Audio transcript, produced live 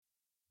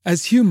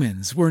As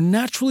humans, we're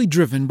naturally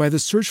driven by the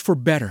search for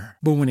better.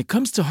 But when it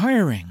comes to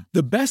hiring,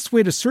 the best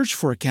way to search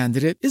for a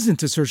candidate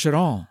isn't to search at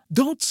all.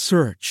 Don't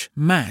search,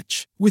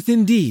 match with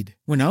Indeed.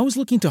 When I was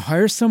looking to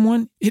hire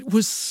someone, it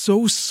was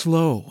so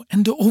slow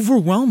and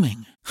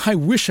overwhelming. I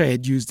wish I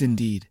had used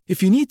Indeed.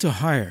 If you need to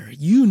hire,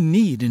 you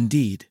need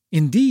Indeed.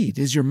 Indeed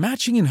is your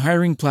matching and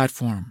hiring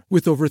platform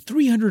with over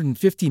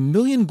 350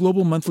 million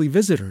global monthly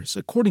visitors,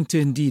 according to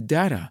Indeed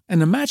data,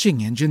 and a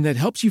matching engine that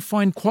helps you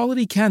find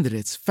quality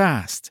candidates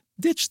fast.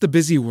 Ditch the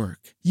busy work.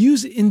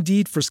 Use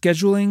Indeed for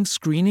scheduling,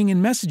 screening,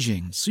 and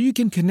messaging so you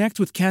can connect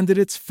with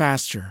candidates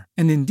faster.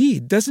 And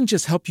Indeed doesn't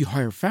just help you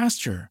hire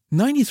faster.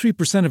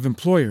 93% of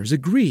employers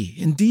agree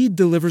Indeed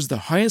delivers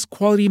the highest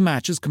quality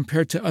matches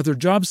compared to other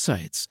job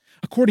sites,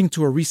 according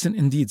to a recent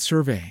Indeed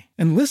survey.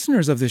 And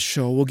listeners of this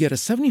show will get a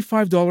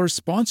 $75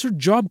 sponsored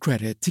job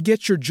credit to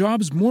get your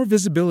jobs more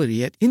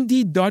visibility at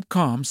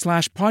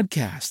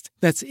Indeed.com/podcast.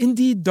 That's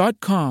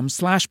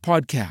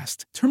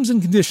Indeed.com/podcast. Terms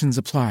and conditions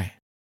apply.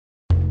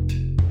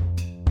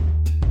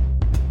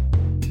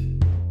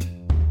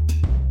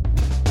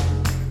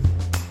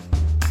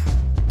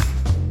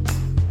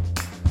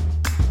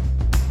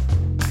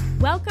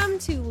 Welcome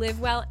to Live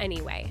Well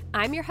Anyway.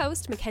 I'm your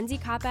host, Mackenzie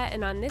Kappa,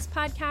 and on this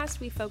podcast,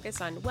 we focus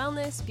on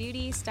wellness,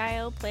 beauty,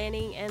 style,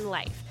 planning, and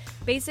life.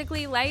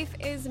 Basically, life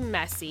is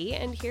messy,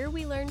 and here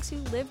we learn to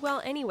live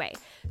well anyway.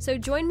 So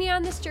join me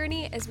on this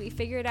journey as we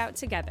figure it out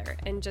together.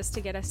 And just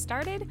to get us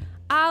started,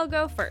 I'll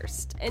go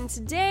first. And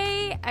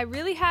today, I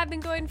really have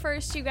been going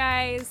first, you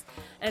guys.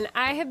 And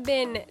I have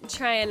been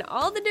trying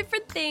all the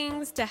different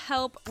things to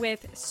help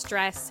with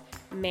stress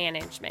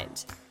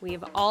management. We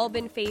have all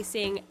been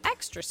facing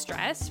extra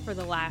stress for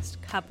the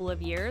last couple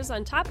of years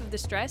on top of the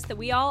stress that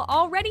we all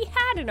already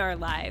had in our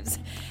lives.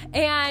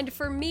 And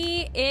for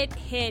me, it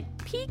hit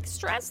peak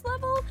stress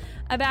level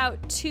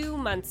about 2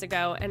 months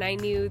ago, and I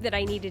knew that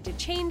I needed to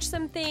change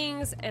some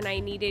things and I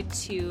needed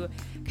to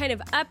kind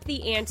of up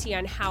the ante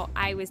on how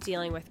I was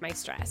dealing with my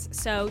stress.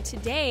 So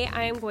today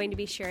I am going to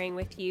be sharing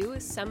with you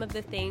some of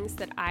the things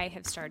that I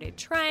have started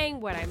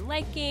trying, what I'm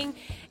liking,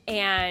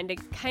 and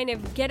kind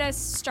of get us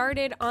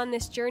started on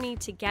this journey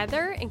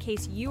together in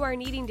case you are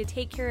needing to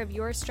take care of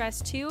your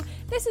stress too.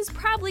 This is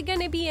probably going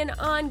to be an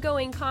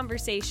ongoing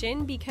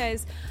conversation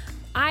because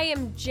I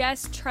am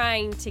just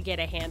trying to get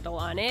a handle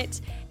on it,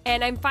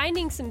 and I'm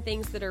finding some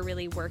things that are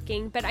really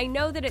working, but I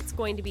know that it's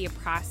going to be a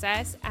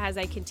process as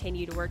I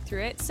continue to work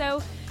through it.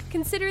 So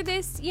consider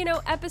this,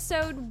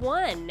 episode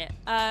 1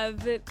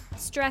 of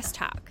Stress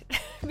Talk,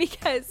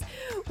 because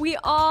we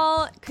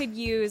all could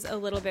use a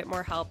little bit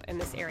more help in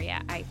this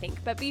area, I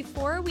think. But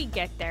before we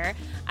get there,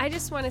 I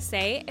just want to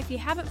say, if you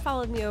haven't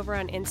followed me over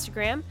on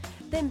Instagram,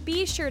 then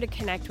be sure to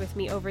connect with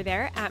me over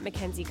there at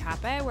Mackenzie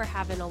Kappa. We're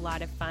having a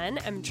lot of fun.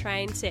 I'm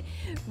trying to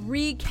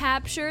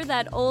recapture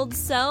that old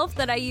self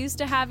that I used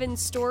to have in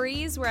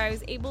stories where I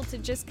was able to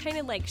just kind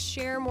of like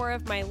share more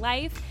of my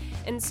life.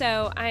 And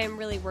so I am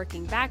really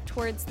working back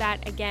towards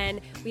that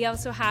again. We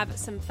also have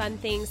some fun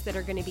things that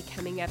are going to be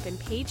coming up in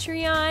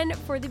Patreon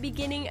for the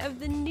beginning of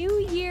the new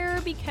year,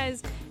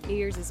 because New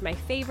Year's is my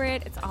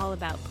favorite. It's all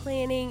about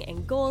planning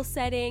and goal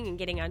setting and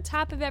getting on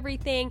top of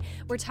everything.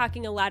 We're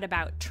talking a lot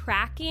about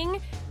tracking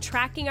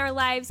our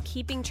lives,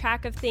 keeping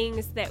track of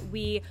things that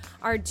we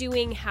are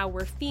doing, how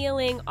we're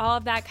feeling, all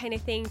of that kind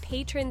of thing.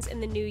 Patrons in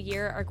the new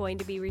year are going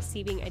to be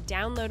receiving a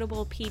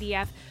downloadable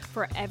PDF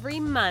for every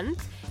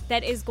month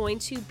that is going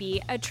to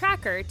be a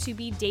tracker to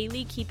be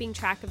daily keeping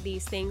track of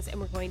these things, and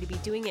we're going to be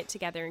doing it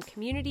together in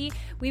community.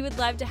 We would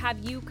love to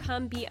have you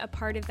come be a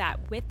part of that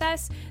with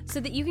us so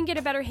that you can get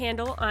a better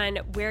handle on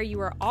where you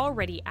are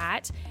already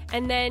at,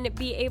 and then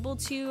be able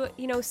to,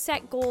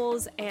 set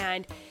goals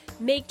and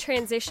make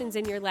transitions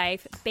in your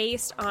life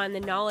based on the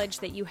knowledge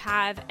that you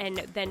have and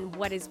then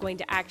what is going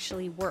to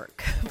actually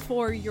work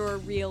for your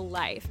real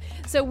life.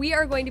 So we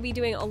are going to be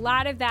doing a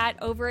lot of that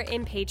over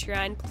in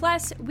Patreon.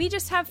 Plus, we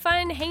just have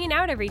fun hanging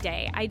out every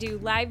day. I do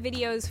live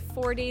videos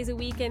 4 days a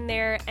week in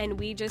there, and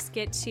we just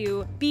get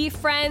to be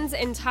friends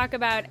and talk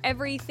about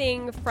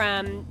everything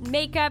from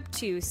makeup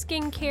to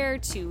skincare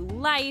to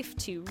life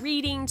to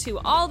reading to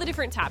all the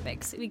different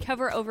topics we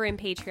cover over in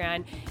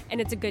Patreon,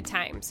 and it's a good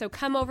time. So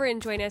come over and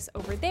join us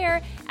over there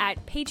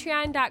at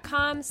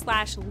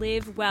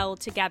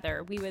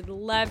patreon.com/livewelltogether. We would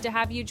love to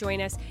have you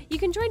join us. You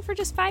can join for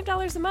just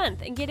 $5 a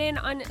month and get in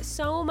on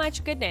so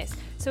much goodness.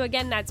 So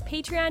again, that's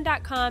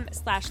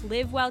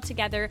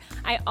patreon.com/livewelltogether.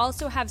 I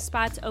also have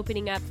spots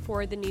opening up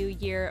for the new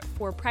year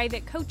for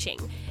private coaching.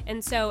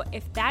 And so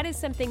if that is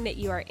something that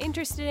you are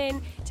interested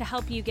in to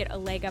help you get a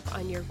leg up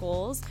on your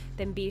goals,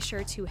 then be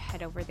sure to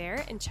head over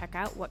there and check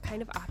out what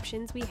kind of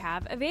options we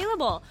have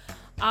available.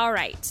 All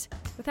right.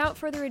 Without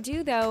further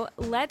ado, though,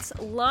 let's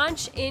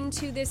launch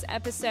into this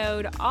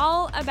episode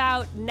all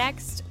about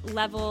next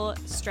level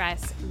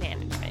stress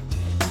management.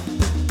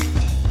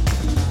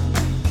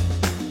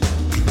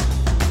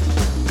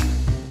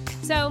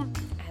 So,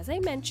 as I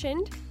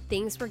mentioned,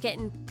 things were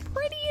getting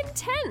pretty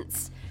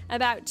intense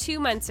about 2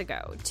 months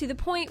ago, to the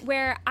point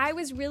where I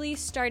was really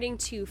starting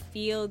to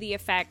feel the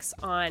effects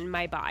on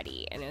my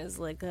body. And I was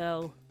like,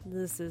 oh,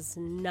 this is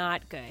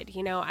not good.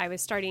 I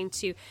was starting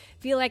to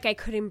feel like I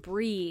couldn't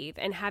breathe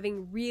and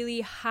having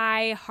really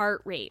high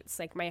heart rates.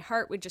 Like my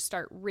heart would just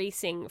start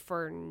racing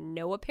for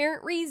no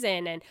apparent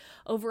reason, and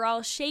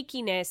overall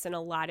shakiness and a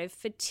lot of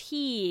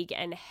fatigue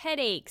and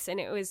headaches. And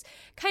it was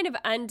kind of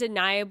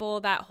undeniable,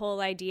 that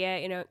whole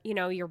idea,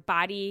 your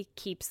body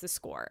keeps the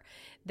score.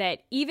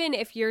 That even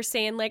if you're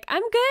saying like,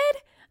 I'm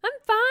good, I'm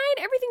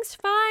fine, everything's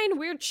fine,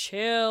 we're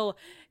chill,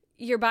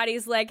 your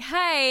body's like,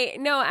 hey,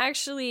 no,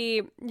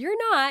 actually, you're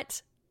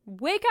not.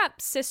 Wake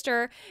up,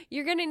 sister.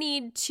 You're going to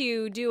need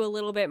to do a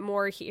little bit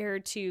more here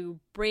to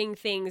bring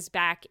things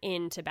back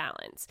into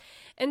balance.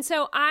 And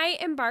so I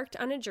embarked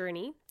on a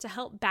journey to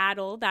help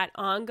battle that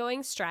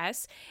ongoing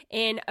stress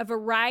in a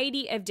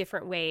variety of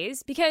different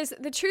ways, because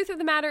the truth of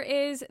the matter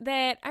is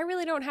that I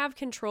really don't have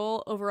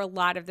control over a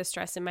lot of the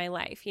stress in my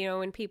life.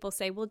 When people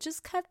say, well,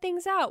 just cut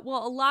things out.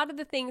 Well, a lot of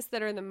the things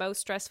that are the most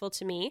stressful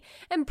to me,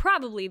 and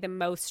probably the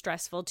most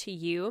stressful to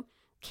you,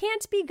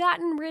 can't be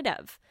gotten rid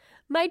of.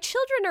 My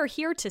children are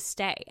here to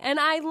stay, and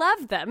I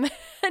love them,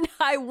 and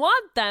I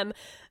want them,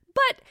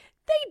 but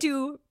they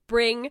do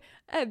bring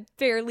a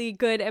fairly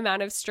good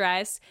amount of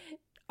stress.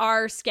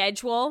 Our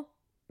schedule,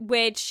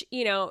 which,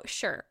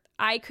 sure,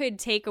 I could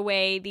take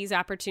away these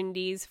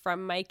opportunities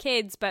from my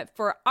kids, but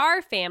for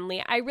our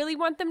family, I really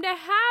want them to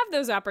have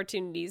those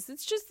opportunities.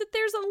 It's just that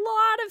there's a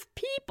lot of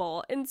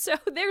people, and so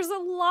there's a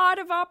lot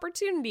of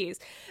opportunities.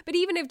 But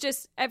even if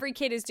just every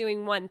kid is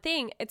doing one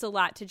thing, it's a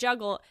lot to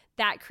juggle.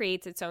 That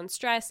creates its own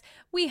stress.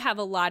 We have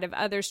a lot of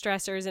other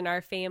stressors in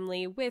our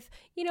family with,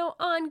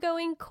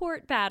 ongoing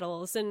court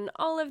battles and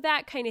all of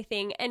that kind of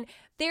thing. And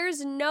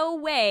there's no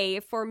way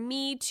for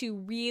me to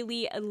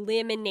really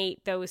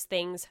eliminate those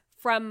things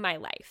from my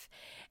life.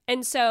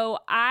 And so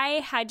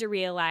I had to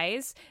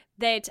realize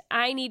that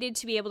I needed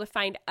to be able to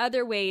find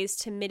other ways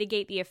to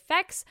mitigate the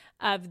effects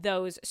of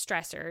those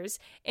stressors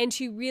and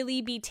to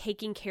really be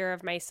taking care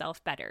of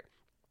myself better.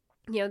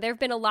 There have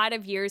been a lot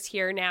of years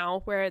here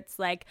now where it's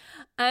like,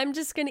 I'm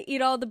just going to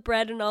eat all the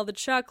bread and all the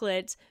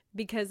chocolate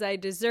because I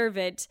deserve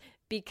it,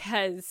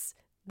 because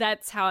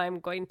that's how I'm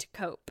going to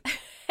cope.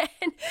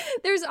 And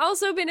there's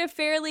also been a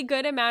fairly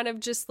good amount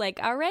of just like,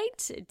 all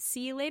right,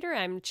 see you later,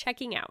 I'm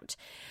checking out.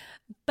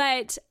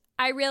 But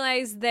I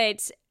realized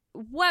that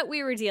what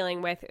we were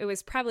dealing with, it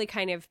was probably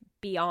kind of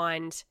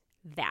beyond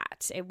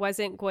that. It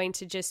wasn't going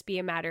to just be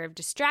a matter of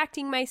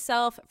distracting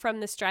myself from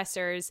the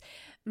stressors.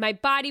 My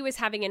body was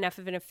having enough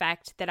of an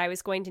effect that I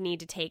was going to need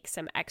to take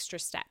some extra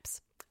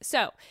steps.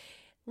 So,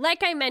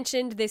 like I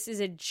mentioned, this is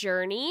a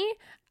journey.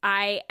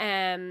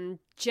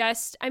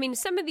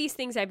 Some of these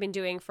things I've been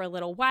doing for a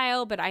little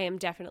while, but I am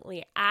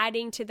definitely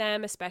adding to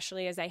them,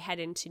 especially as I head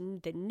into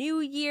the new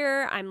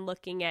year. I'm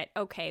looking at,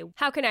 okay,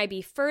 how can I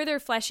be further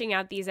fleshing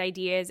out these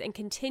ideas and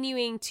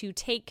continuing to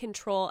take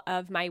control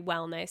of my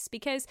wellness?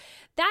 Because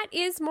that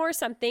is more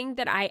something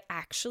that I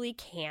actually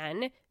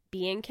can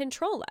be in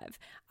control of.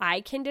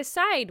 I can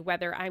decide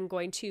whether I'm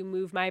going to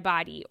move my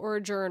body or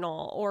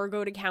journal or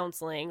go to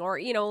counseling or,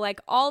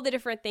 all the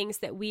different things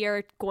that we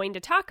are going to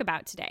talk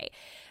about today.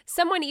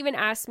 Someone even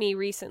asked me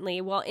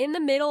recently, well, in the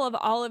middle of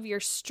all of your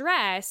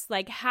stress,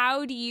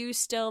 how do you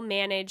still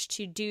manage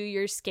to do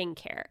your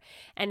skincare?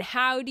 And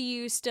how do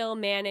you still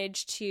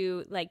manage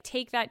to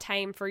take that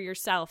time for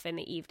yourself in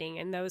the evening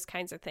and those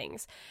kinds of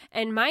things?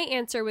 And my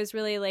answer was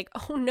really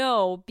oh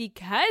no,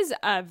 because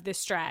of the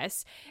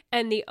stress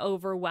and the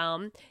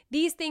overwhelm,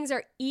 these things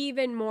are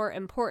even more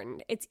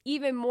important. It's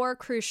even more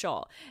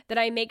crucial that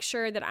I make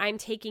sure that I'm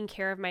taking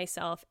care of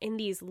myself in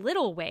these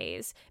little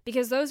ways,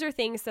 because those are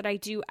things that I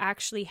do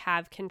actually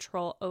have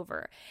control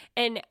over.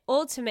 And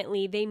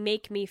ultimately, they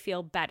make me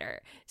feel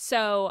better.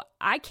 So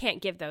I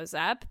can't give those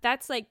up.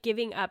 That's like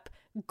giving up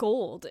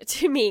gold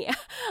to me.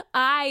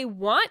 I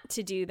want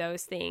to do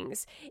those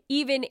things,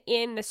 even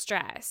in the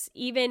stress,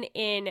 even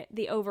in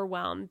the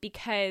overwhelm,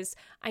 because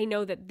I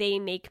know that they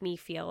make me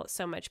feel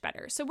so much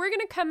better. So we're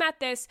going to come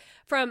at this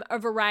from a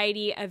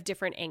variety of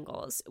different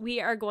angles. We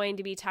are going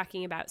to be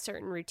talking about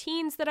certain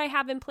routines that I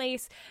have in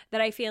place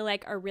that I feel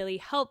like are really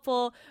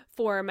helpful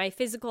for my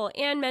physical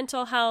and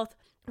mental health.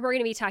 We're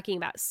going to be talking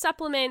about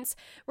supplements.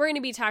 We're going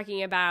to be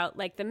talking about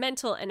the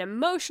mental and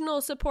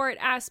emotional support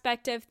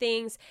aspect of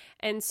things.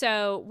 And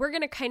so we're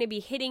going to kind of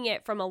be hitting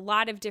it from a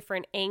lot of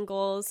different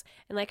angles.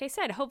 And like I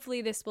said,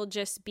 hopefully this will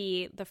just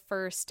be the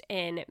first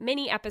in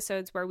many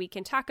episodes where we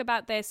can talk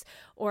about this,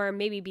 or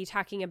maybe be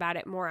talking about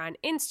it more on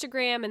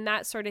Instagram and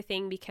that sort of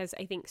thing, because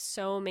I think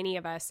so many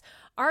of us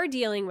are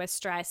dealing with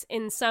stress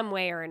in some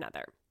way or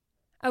another.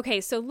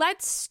 Okay, so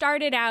let's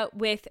start it out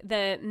with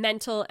the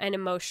mental and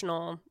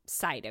emotional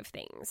side of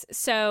things.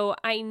 So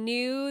I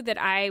knew that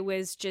I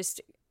was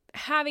just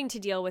having to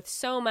deal with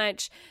so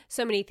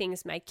many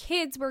things my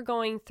kids were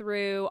going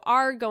through,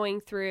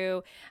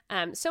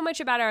 so much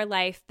about our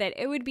life, that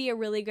it would be a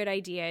really good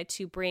idea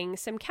to bring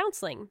some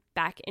counseling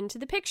back into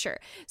the picture.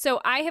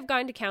 So I have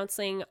gone to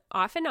counseling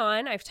off and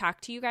on. I've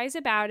talked to you guys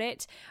about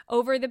it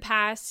over the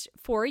past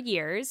 4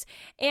 years,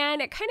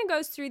 and it kind of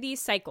goes through these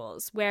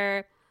cycles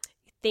where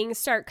things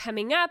start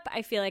coming up,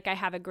 I feel like I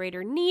have a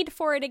greater need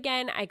for it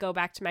again. I go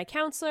back to my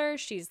counselor.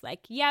 She's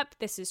like, yep,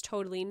 this is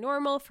totally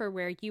normal for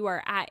where you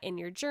are at in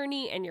your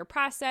journey and your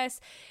process.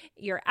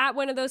 You're at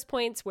one of those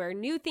points where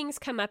new things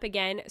come up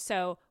again.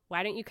 So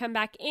why don't you come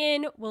back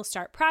in? We'll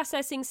start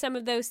processing some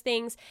of those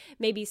things.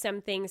 Maybe some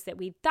things that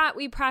we thought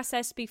we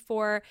processed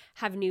before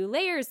have new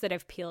layers that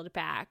have peeled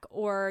back,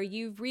 or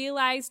you've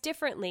realized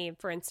differently.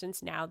 For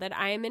instance, now that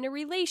I am in a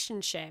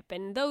relationship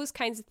and those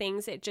kinds of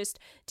things,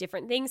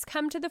 different things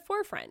come to the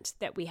forefront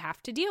that we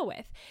have to deal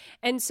with.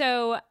 And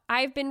so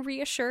I've been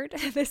reassured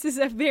this is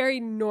a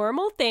very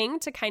normal thing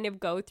to kind of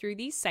go through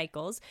these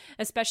cycles,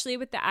 especially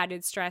with the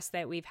added stress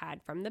that we've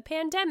had from the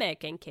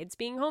pandemic and kids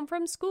being home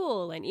from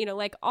school and,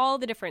 like all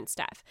the different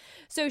stuff.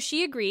 So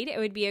she agreed it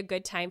would be a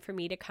good time for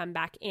me to come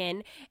back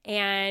in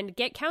and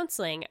get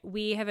counseling.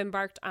 We have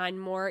embarked on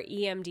more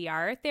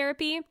EMDR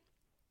therapy.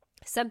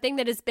 Something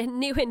that has been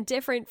new and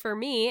different for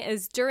me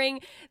is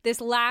during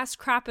this last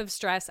crop of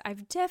stress,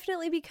 I've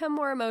definitely become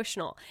more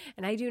emotional,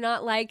 and I do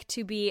not like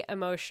to be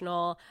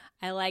emotional.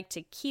 I like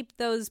to keep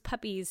those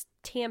puppies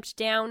tamped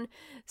down,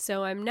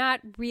 so I'm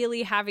not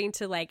really having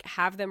to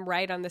have them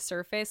right on the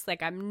surface.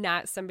 I'm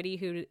not somebody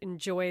who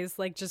enjoys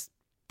just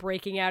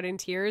breaking out in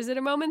tears at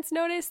a moment's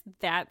notice.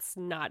 That's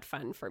not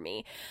fun for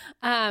me.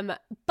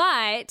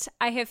 But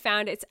I have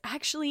found it's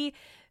actually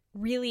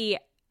really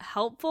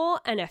helpful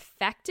and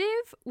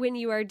effective when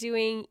you are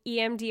doing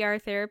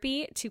EMDR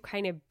therapy to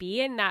kind of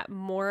be in that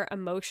more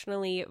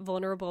emotionally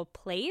vulnerable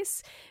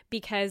place,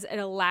 because it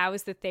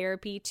allows the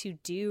therapy to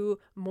do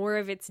more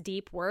of its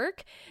deep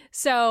work.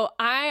 So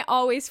I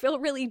always feel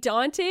really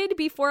daunted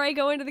before I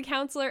go into the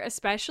counselor,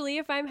 especially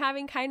if I'm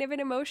having kind of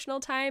an emotional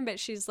time, but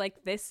she's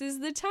like, this is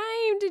the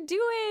time to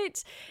do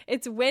it.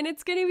 It's when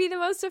it's going to be the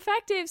most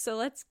effective. So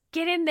let's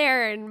get in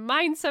there and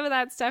mine some of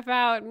that stuff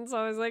out. And so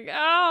I was like,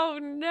 oh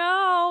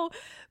no.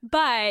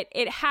 But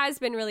it has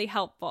been really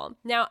helpful.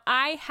 Now,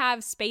 I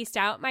have spaced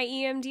out my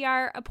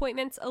EMDR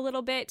appointments a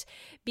little bit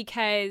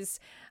because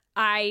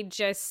I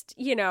just,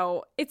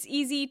 it's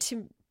easy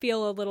to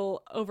feel a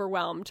little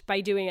overwhelmed by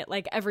doing it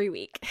every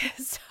week.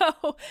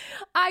 So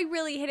I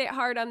really hit it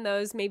hard on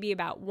those maybe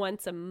about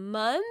once a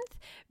month,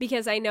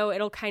 because I know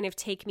it'll kind of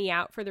take me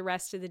out for the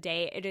rest of the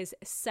day. It is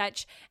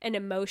such an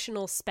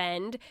emotional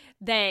spend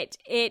that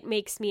it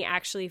makes me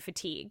actually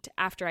fatigued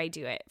after I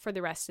do it for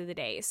the rest of the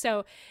day.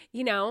 So,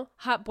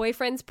 hot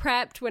boyfriend's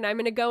prepped when I'm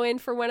going to go in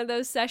for one of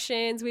those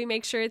sessions. We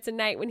make sure it's a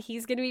night when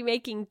he's going to be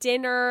making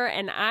dinner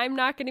and I'm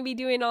not going to be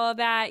doing all of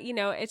that.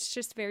 It's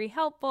just very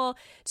helpful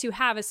to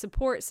have a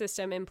support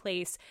system in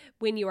place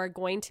when you are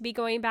going to be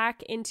going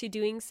back into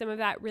doing some of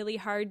that really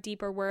hard,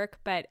 deeper work,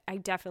 but I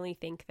definitely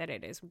think that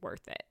it is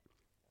worth it.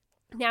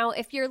 Now,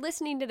 if you're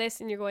listening to this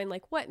and you're going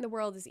what in the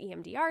world is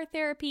EMDR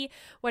therapy?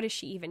 What is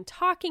she even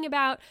talking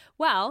about?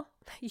 Well,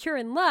 you're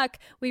in luck.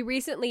 We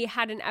recently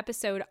had an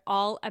episode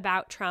all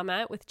about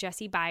trauma with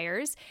Jessie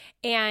Byers,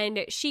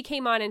 and she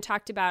came on and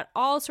talked about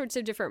all sorts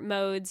of different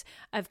modes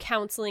of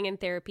counseling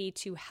and therapy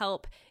to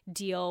help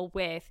deal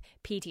with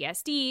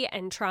PTSD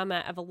and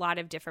trauma of a lot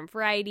of different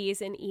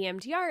varieties, and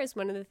EMDR is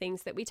one of the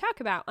things that we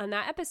talk about on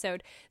that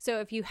episode.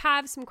 So if you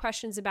have some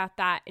questions about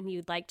that and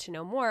you'd like to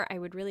know more, I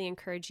would really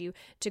encourage you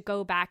to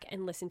go back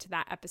and listen to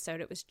that episode.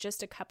 It was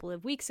just a couple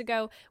of weeks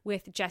ago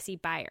with Jessie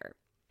Byers.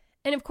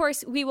 And of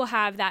course, we will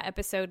have that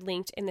episode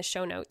linked in the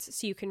show notes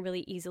so you can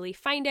really easily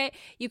find it.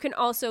 You can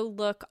also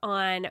look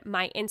on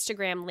my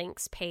Instagram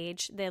links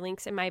page, the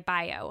links in my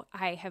bio.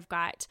 I have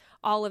got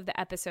all of the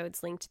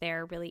episodes linked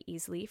there really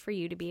easily for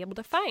you to be able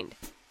to find.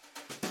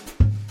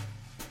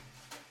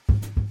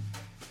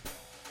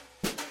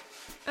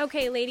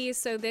 Okay, ladies,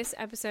 so this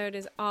episode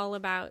is all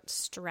about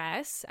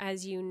stress,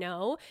 as you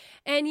know.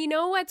 And you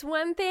know what's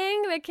one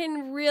thing that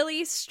can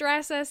really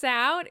stress us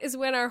out is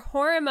when our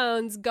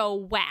hormones go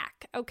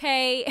whack,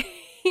 okay?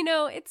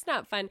 It's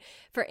not fun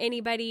for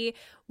anybody.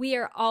 We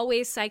are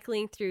always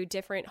cycling through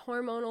different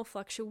hormonal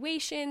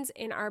fluctuations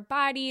in our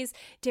bodies,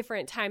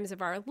 different times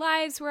of our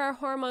lives where our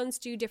hormones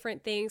do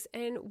different things,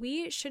 and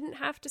we shouldn't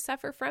have to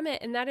suffer from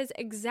it. And that is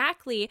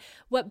exactly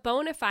what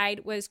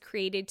Bonafide was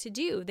created to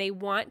do. They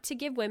want to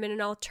give women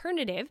an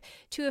alternative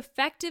to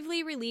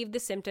effectively relieve the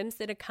symptoms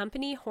that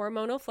accompany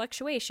hormonal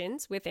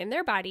fluctuations within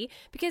their body,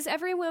 because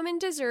every woman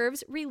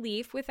deserves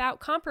relief without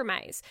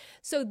compromise.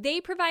 So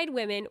they provide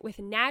women with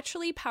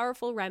naturally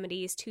powerful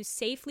remedies to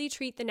safely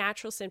treat the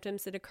natural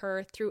symptoms that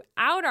occur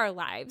throughout our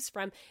lives,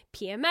 from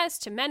PMS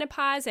to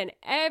menopause and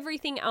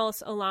everything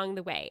else along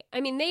the way.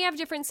 I mean, they have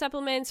different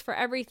supplements for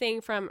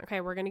everything from, okay,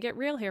 we're going to get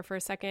real here for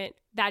a second,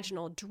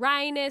 vaginal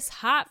dryness,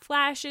 hot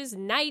flashes,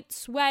 night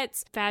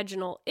sweats,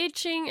 vaginal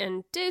itching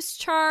and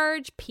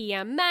discharge,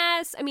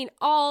 PMS,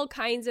 all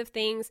kinds of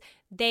things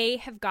they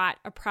have got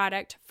a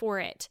product for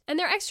it. And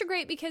they're extra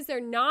great because they're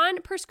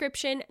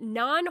non-prescription,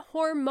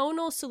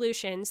 non-hormonal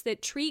solutions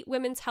that treat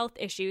women's health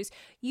issues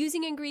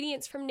using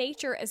ingredients from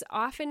nature as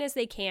often as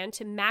they can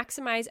to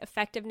maximize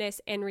effectiveness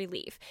and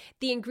relief.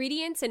 The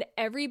ingredients in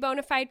every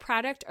Bonafide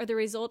product are the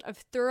result of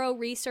thorough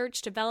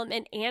research,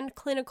 development, and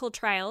clinical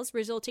trials,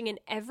 resulting in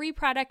every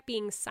product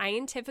being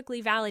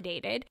scientifically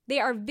validated. They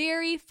are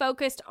very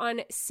focused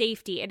on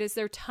safety. It is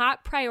their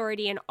top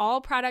priority, and all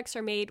products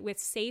are made with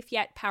safe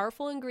yet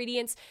powerful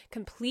ingredients,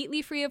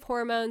 completely free of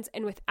hormones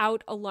and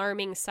without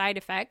alarming side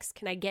effects.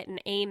 Can I get an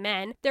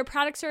amen? Their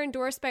products are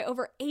endorsed by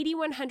over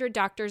 8,100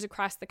 doctors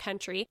across the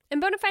country,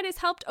 and Bonafide has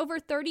helped over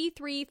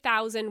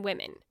 33,000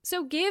 women.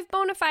 So give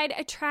Bonafide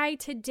a try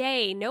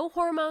today. No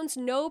hormones,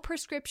 no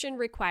prescription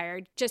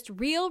required, just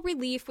real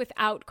relief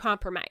without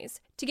compromise.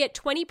 To get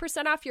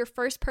 20% off your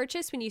first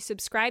purchase when you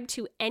subscribe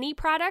to any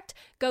product,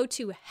 go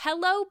to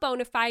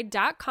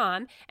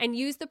hellobonafide.com and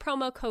use the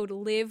promo code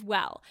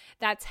LIVEWELL.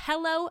 That's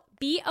hello,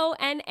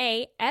 BONAFIDE.com,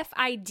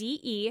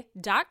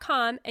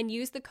 and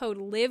use the code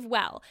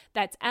LIVEWELL.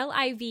 That's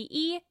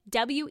LIVEWELL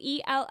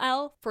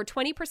for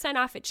 20%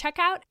 off at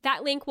checkout.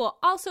 That link will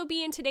also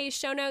be in today's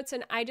show notes,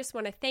 and I just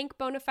want to thank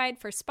Bonafide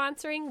for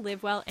sponsoring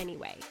Live Well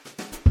Anyway.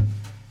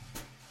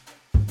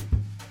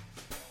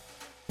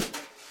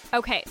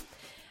 Okay.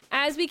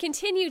 As we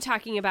continue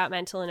talking about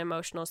mental and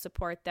emotional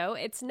support, though,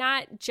 it's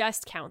not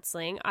just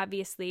counseling.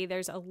 Obviously,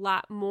 there's a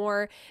lot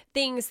more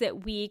things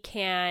that we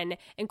can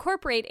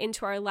incorporate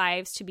into our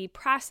lives to be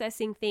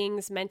processing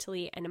things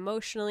mentally and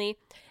emotionally.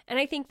 And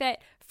I think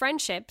that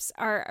friendships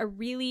are a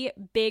really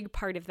big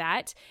part of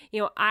that.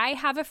 You know, I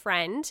have a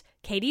friend,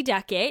 Katie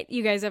Duckett.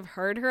 You guys have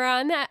heard her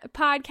on that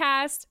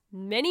podcast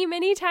many,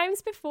 many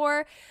times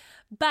before.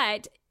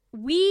 But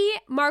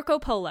Marco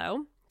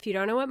Polo, if you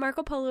don't know what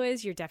Marco Polo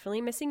is, you're definitely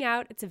missing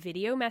out. It's a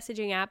video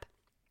messaging app.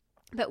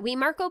 But we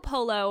Marco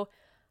Polo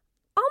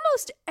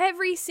almost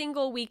every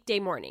single weekday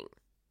morning.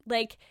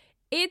 Like,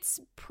 it's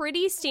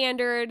pretty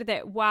standard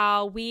that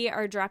while we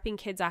are dropping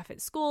kids off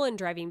at school and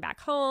driving back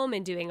home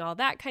and doing all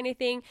that kind of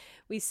thing,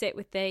 we sit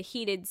with the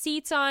heated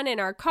seats on in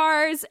our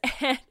cars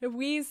and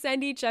we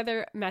send each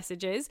other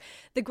messages.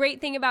 The great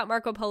thing about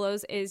Marco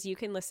Polos is you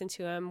can listen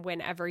to them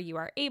whenever you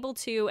are able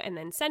to and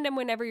then send them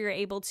whenever you're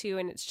able to.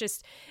 And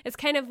it's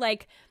kind of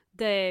like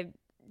the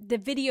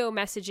video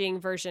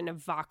messaging version of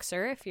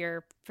Voxer, if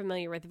you're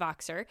familiar with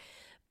Voxer.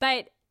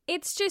 But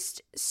it's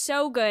just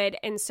so good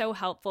and so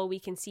helpful.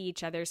 We can see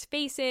each other's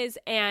faces,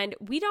 and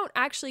we don't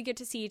actually get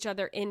to see each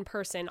other in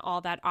person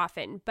all that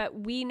often, but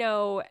we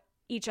know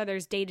each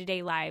other's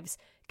day-to-day lives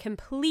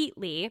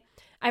completely.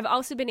 I've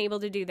also been able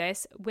to do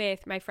this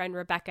with my friend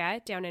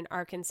Rebecca down in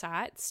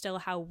Arkansas. It's still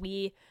how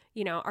we,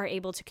 are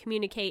able to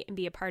communicate and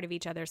be a part of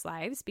each other's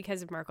lives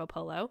because of Marco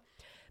Polo.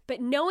 But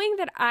knowing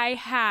that I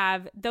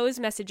have those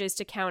messages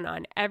to count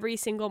on every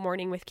single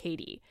morning with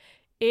Katie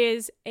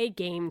is a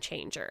game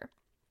changer.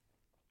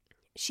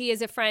 She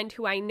is a friend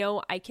who I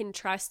know I can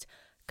trust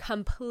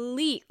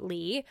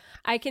completely.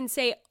 I can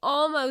say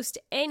almost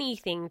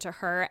anything to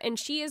her, and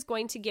she is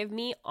going to give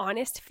me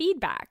honest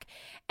feedback.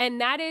 And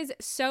that is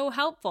so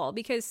helpful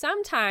because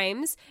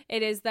sometimes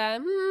it is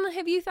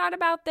have you thought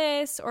about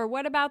this? Or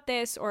what about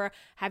this? Or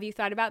have you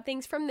thought about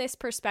things from this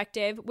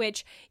perspective?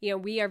 Which,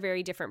 we are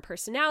very different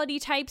personality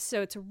types,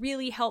 so it's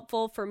really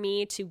helpful for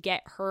me to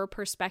get her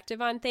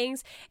perspective on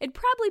things. It'd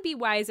probably be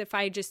wise if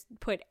I just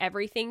put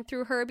everything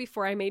through her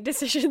before I made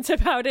decisions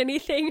about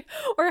anything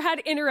or had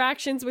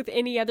interactions with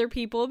any other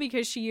people,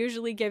 because she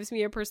usually gives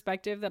me a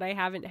perspective that I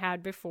haven't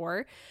had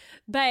before.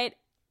 But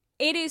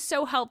it is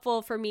so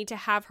helpful for me to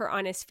have her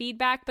honest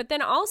feedback, but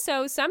then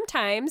also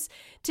sometimes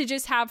to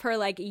just have her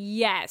like,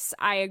 yes,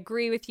 I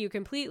agree with you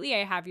completely.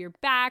 I have your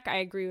back. I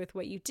agree with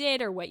what you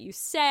did or what you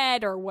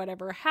said or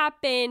whatever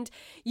happened.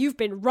 You've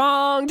been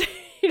wronged.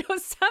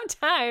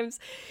 Sometimes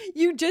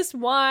you just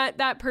want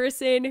that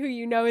person who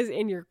is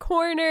in your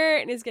corner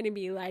and is going to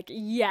be like,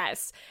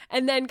 yes.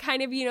 And then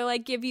kind of,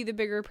 give you the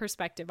bigger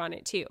perspective on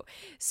it too.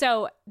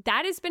 So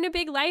that has been a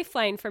big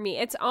lifeline for me.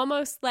 It's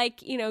almost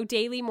like,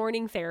 daily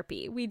morning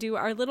therapy. We do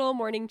our little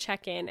morning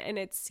check-in and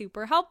it's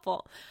super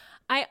helpful.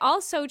 I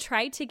also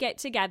try to get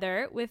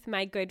together with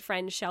my good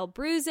friend Shell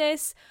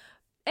Bruzis.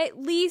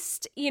 At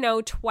least,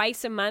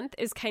 twice a month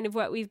is kind of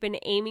what we've been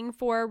aiming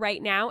for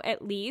right now,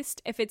 at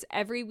least. If it's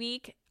every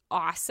week,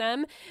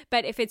 awesome.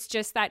 But if it's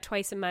just that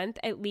twice a month,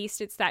 at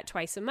least it's that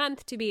twice a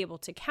month to be able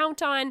to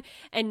count on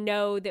and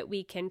know that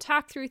we can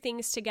talk through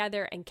things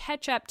together and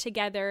catch up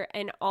together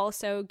and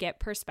also get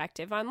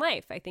perspective on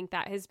life. I think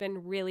that has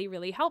been really,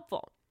 really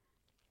helpful.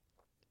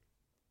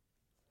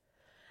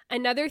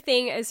 Another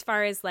thing as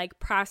far as like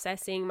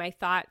processing my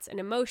thoughts and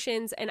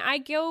emotions, and I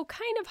go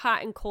kind of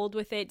hot and cold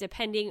with it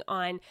depending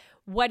on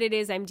what it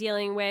is I'm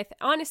dealing with.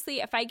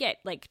 Honestly, if I get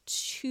like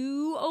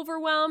too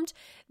overwhelmed,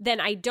 then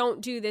I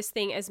don't do this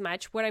thing as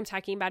much. What I'm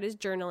talking about is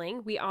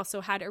journaling. We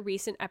also had a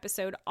recent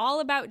episode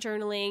all about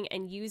journaling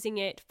and using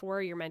it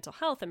for your mental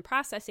health and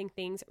processing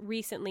things.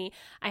 Recently,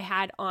 I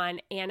had on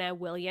Anna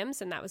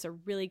Williams, and that was a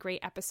really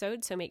great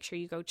episode. So make sure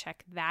you go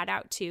check that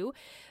out too.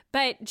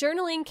 But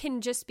journaling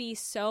can just be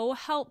so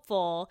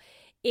helpful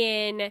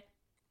in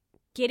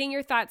getting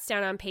your thoughts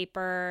down on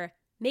paper,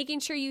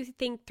 making sure you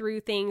think through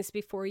things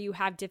before you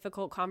have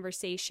difficult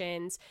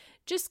conversations,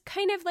 just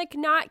kind of like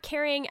not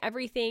carrying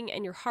everything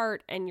in your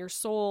heart and your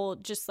soul,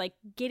 just like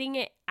getting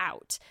it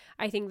out.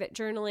 I think that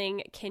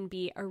journaling can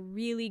be a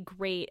really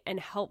great and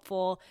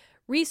helpful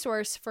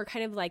resource for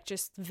kind of like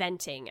just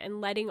venting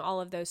and letting all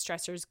of those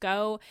stressors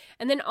go.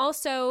 And then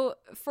also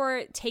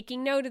for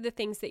taking note of the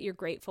things that you're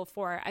grateful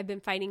for. I've been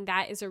finding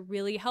that is a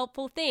really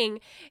helpful thing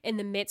in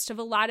the midst of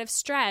a lot of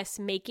stress,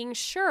 making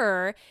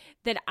sure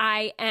that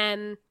I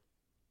am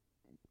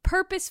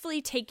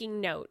purposefully taking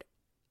note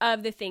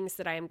of the things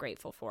that I am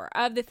grateful for,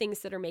 of the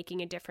things that are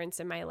making a difference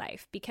in my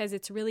life, because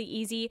it's really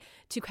easy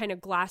to kind of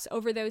gloss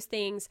over those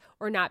things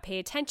or not pay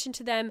attention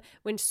to them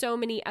when so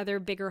many other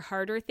bigger,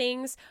 harder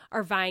things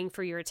are vying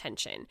for your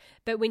attention.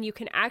 But when you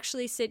can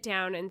actually sit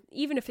down, and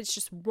even if it's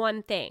just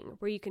one thing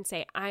where you can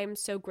say, I'm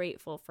so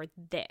grateful for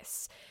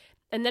this.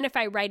 And then if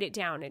I write it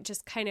down, it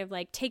just kind of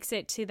like takes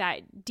it to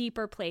that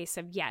deeper place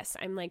of, yes,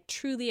 I'm like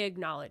truly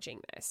acknowledging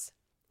this.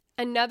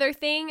 Another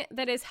thing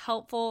that is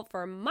helpful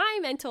for my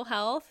mental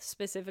health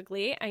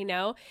specifically, I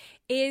know,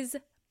 is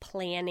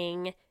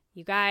planning.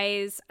 You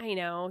guys, I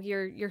know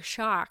you're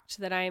shocked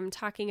that I'm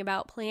talking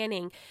about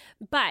planning,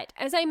 but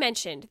as I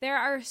mentioned, there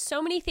are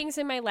so many things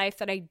in my life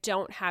that I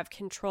don't have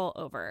control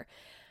over.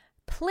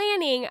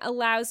 Planning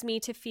allows me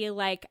to feel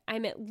like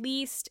I'm at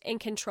least in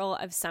control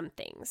of some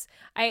things.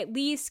 I at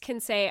least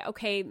can say,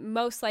 okay,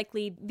 most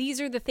likely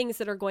these are the things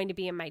that are going to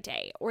be in my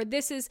day, or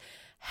this is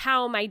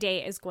how my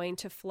day is going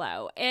to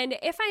flow. And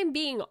if I'm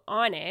being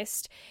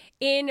honest,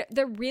 in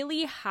the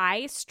really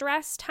high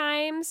stress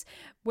times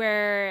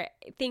where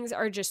things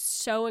are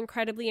just so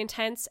incredibly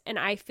intense and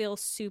I feel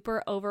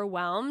super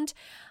overwhelmed,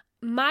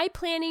 my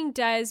planning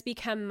does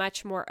become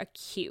much more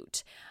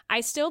acute.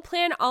 I still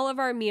plan all of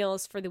our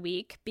meals for the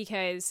week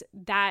because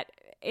that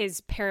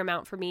is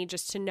paramount for me,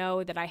 just to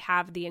know that I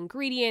have the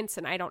ingredients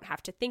and I don't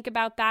have to think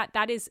about that.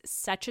 That is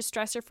such a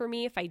stressor for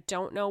me if I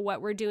don't know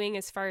what we're doing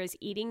as far as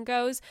eating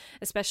goes,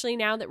 especially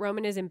now that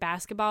Roman is in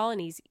basketball and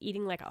he's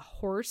eating like a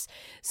horse.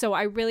 So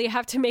I really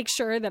have to make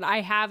sure that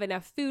I have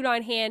enough food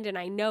on hand and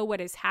I know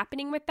what is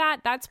happening with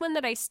that. That's when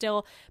that I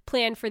still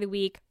plan for the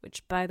week,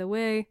 which, by the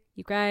way,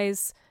 you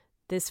guys,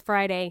 this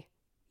Friday,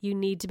 you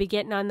need to be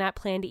getting on that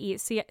Plan to Eat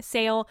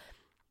sale.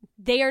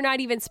 They are not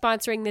even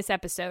sponsoring this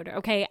episode,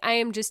 okay? I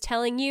am just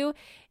telling you,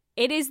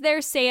 it is their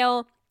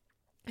sale.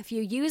 If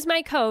you use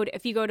my code,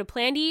 if you go to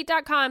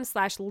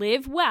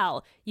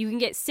plantoeat.com/livewell, you can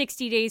get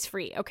 60 days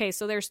free. Okay,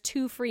 so there's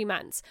 2 free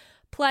months.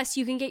 Plus,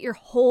 you can get your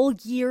whole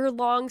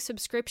year-long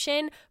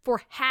subscription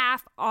for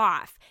half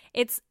off.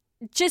 It's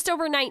just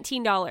over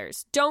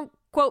 $19. Don't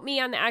quote me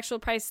on the actual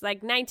price,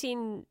 like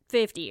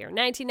 $19.50 or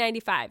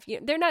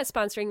 $19.95. They're not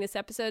sponsoring this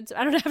episode, so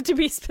I don't have to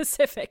be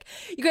specific.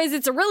 You guys,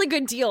 it's a really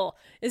good deal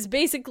is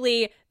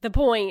basically the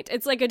point.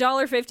 It's like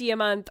 $1.50 a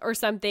month or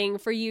something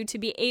for you to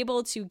be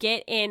able to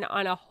get in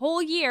on a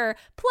whole year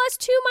plus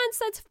 2 months.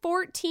 That's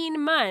 14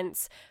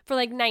 months for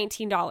like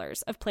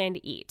 $19 of Plan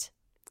to Eat.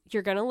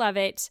 You're going to love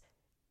it.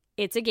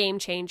 It's a game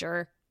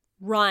changer.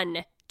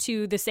 Run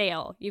to the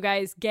sale. You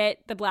guys,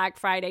 get the Black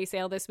Friday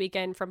sale this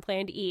weekend from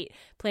Plan to Eat.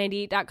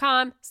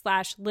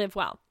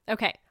 plantoeat.com/livewell.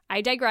 Okay,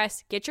 I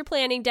digress. Get your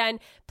planning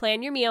done.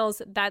 Plan your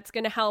meals. That's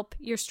going to help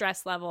your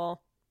stress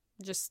level.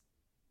 Just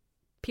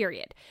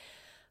period.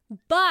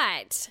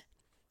 But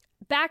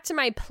back to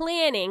my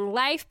planning,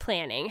 life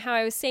planning, how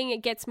I was saying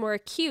it gets more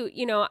acute.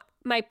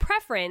 My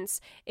preference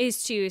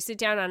is to sit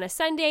down on a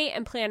Sunday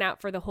and plan out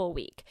for the whole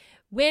week.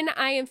 When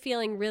I am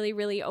feeling really,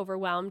 really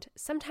overwhelmed,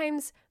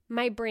 sometimes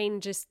my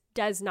brain just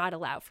does not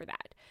allow for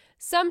that.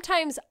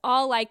 Sometimes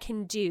all I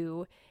can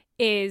do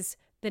is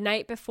the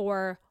night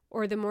before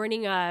or the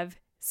morning of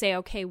say,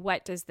 okay,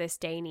 what does this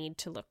day need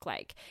to look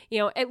like?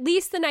 At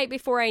least the night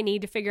before I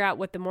need to figure out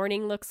what the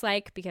morning looks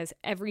like, because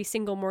every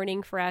single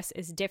morning for us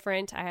is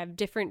different. I have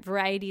different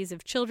varieties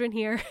of children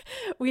here.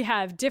 We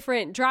have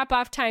different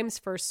drop-off times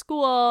for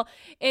school.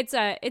 It's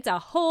a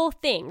whole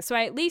thing. So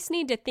I at least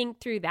need to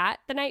think through that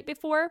the night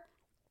before.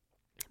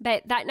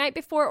 But that night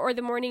before or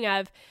the morning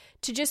of,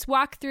 to just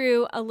walk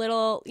through a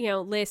little,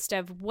 list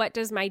of what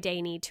does my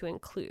day need to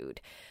include?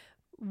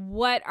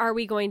 What are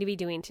we going to be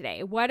doing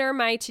today? What are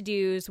my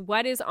to-dos?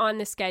 What is on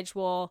the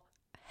schedule?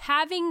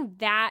 Having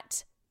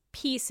that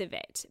piece of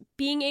it,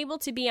 being able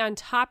to be on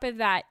top of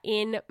that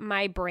in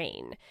my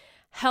brain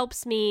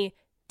helps me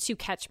to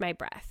catch my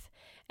breath.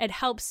 It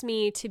helps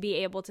me to be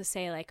able to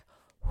say like,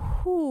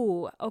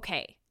 whew,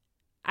 okay,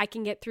 I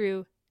can get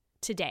through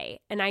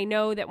today. And I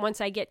know that once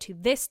I get to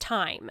this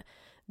time,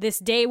 this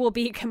day will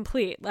be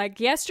complete. Like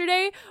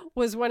yesterday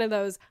was one of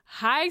those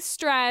high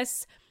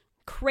stress,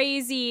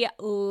 crazy,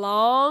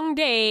 long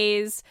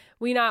days.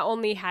 We not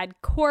only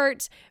had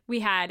court,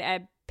 we had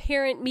a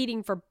parent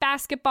meeting for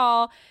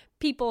basketball.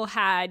 People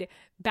had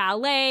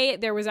ballet.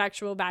 There was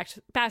actual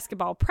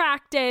basketball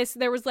practice.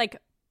 There was like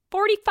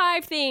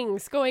 45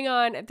 things going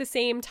on at the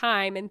same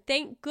time. And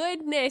thank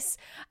goodness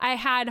I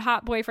had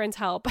hot boyfriend's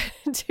help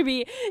to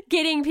be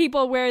getting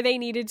people where they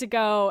needed to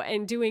go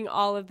and doing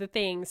all of the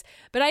things.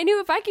 But I knew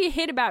if I could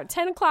hit about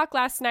 10 o'clock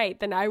last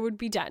night, then I would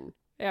be done.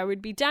 I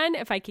would be done.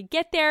 If I could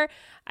get there,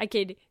 I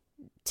could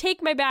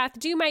take my bath,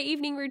 do my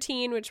evening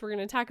routine, which we're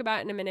going to talk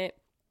about in a minute,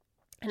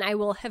 and I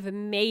will have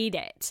made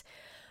it.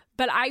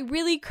 But I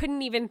really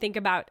couldn't even think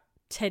about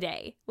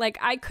today. Like,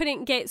 I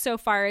couldn't get so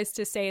far as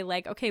to say,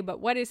 like, okay, but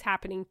what is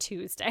happening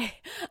Tuesday?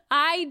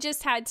 I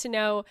just had to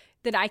know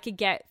that I could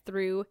get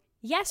through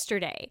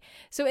yesterday.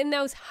 So in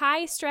those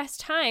high stress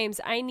times,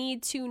 I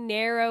need to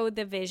narrow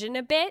the vision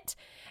a bit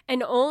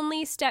and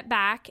only step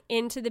back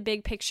into the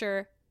big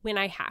picture when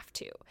I have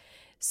to.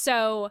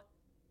 So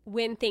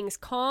when things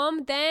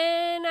calm,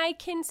 then I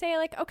can say,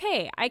 like,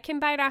 okay, I can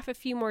bite off a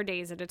few more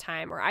days at a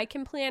time, or I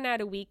can plan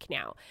out a week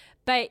now.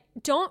 But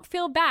don't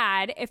feel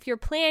bad if your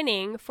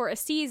planning for a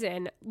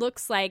season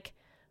looks like,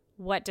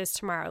 what does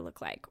tomorrow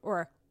look like?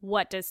 Or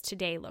what does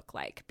today look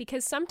like?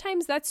 Because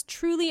sometimes that's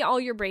truly all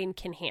your brain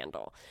can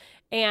handle.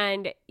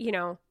 And,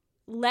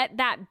 let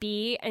that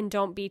be and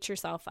don't beat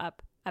yourself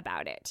up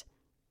about it.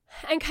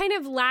 And kind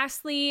of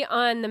lastly,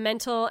 on the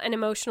mental and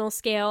emotional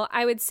scale,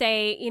 I would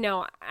say,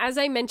 as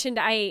I mentioned,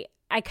 I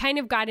kind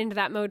of got into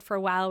that mode for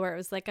a while where it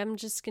was like, I'm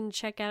just going to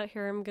check out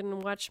here. I'm going to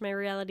watch my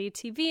reality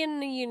TV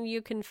and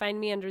you can find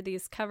me under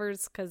these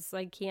covers because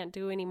I can't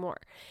do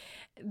anymore.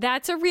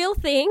 That's a real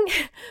thing.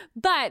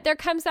 But there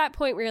comes that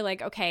point where you're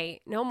like,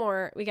 okay, no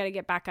more. We got to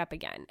get back up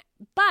again.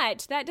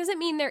 But that doesn't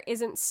mean there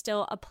isn't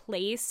still a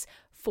place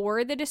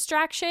for the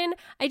distraction.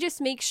 I just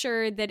make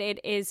sure that it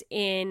is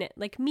in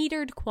like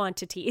metered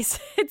quantities.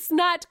 It's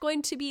not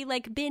going to be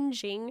like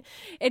binging.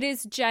 It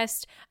is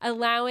just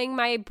allowing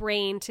my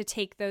brain to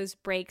take those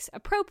breaks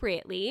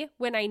appropriately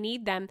when I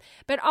need them.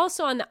 But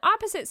also on the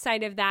opposite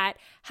side of that,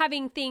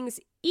 having things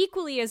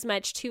equally as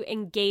much to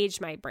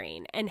engage my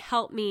brain and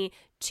help me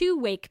to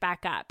wake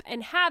back up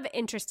and have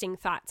interesting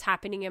thoughts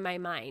happening in my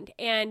mind.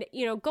 And,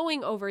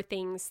 going over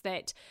things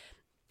that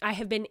I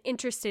have been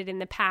interested in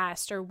the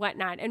past or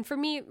whatnot. And for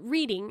me,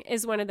 reading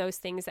is one of those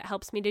things that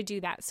helps me to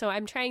do that. So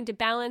I'm trying to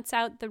balance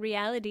out the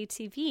reality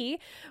TV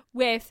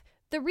with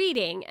the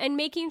reading and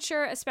making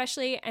sure,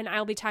 especially, and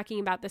I'll be talking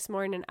about this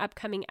more in an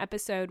upcoming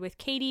episode with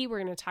Katie.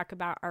 We're going to talk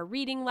about our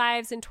reading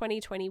lives in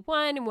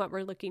 2021 and what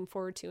we're looking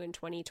forward to in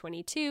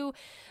 2022.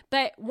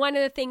 But one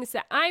of the things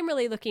that I'm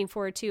really looking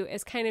forward to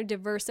is kind of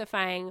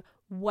diversifying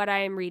what I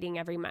am reading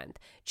every month,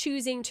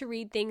 choosing to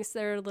read things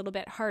that are a little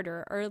bit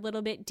harder or a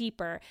little bit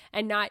deeper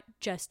and not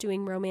just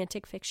doing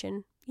romantic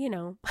fiction.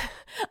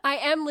 I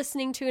am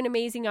listening to an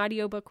amazing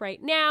audiobook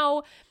right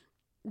now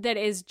that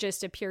is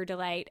just a pure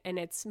delight, and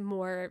it's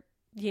more,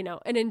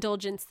 an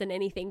indulgence than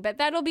anything, but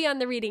that'll be on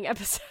the reading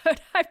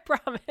episode, I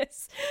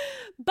promise.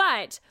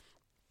 But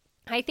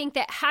I think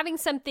that having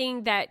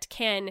something that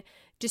can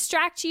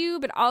distract you,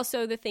 but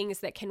also the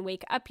things that can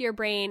wake up your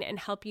brain and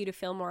help you to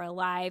feel more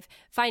alive,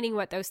 finding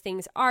what those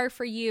things are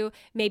for you.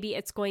 Maybe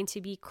it's going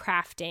to be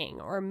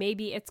crafting, or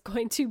maybe it's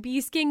going to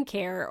be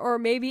skincare, or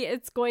maybe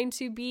it's going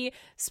to be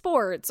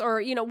sports,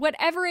 or,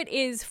 whatever it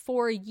is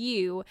for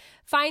you.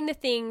 Find the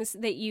things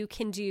that you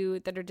can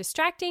do that are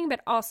distracting, but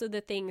also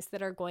the things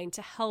that are going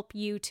to help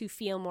you to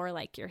feel more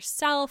like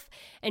yourself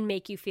and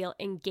make you feel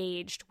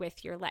engaged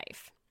with your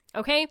life.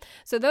 Okay,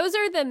 so those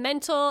are the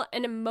mental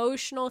and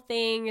emotional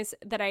things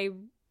that I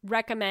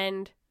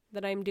recommend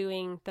that I'm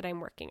doing, that I'm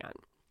working on.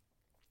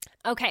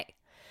 Okay,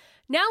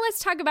 now let's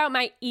talk about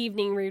my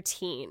evening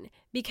routine,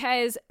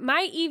 because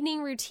my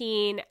evening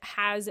routine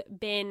has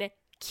been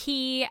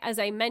key. As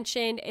I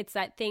mentioned, it's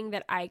that thing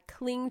that I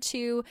cling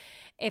to.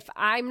 If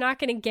I'm not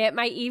going to get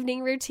my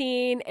evening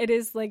routine, it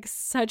is like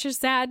such a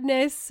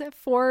sadness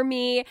for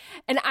me.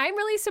 And I'm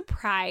really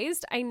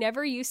surprised. I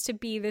never used to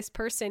be this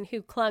person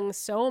who clung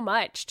so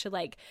much to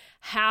like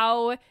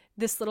how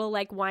this little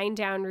like wind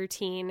down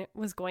routine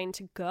was going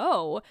to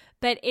go,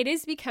 but it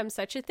has become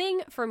such a thing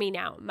for me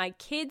now. My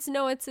kids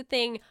know it's a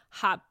thing.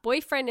 Hot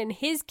boyfriend and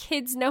his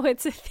kids know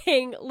it's a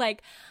thing.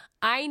 Like,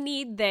 I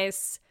need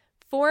this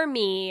for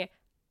me.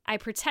 I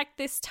protect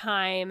this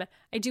time.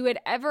 I do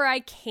whatever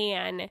I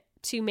can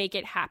to make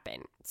it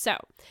happen. So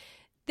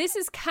this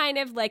is kind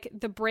of like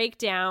the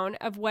breakdown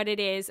of what it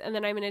is. And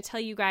then I'm going to tell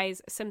you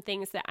guys some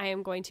things that I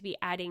am going to be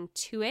adding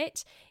to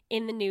it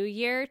in the new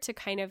year to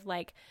kind of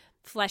like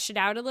flesh it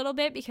out a little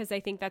bit, because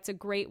I think that's a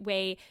great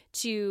way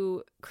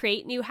to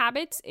create new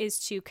habits, is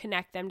to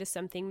connect them to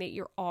something that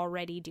you're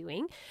already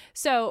doing.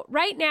 So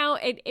right now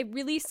it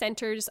really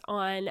centers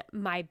on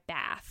my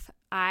bath.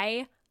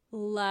 I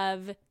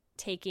love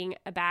taking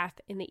a bath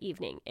in the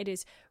evening. It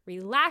is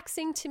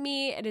relaxing to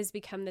me. It has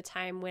become the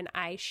time when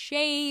I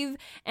shave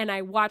and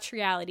I watch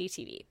reality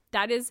TV.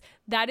 That is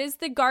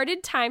the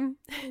guarded time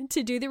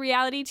to do the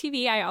reality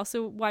TV. I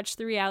also watch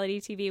the reality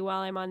TV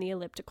while I'm on the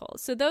elliptical.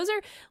 So those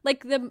are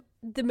like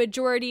the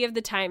majority of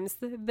the times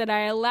that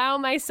I allow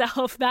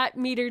myself that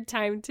metered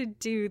time to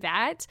do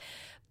that.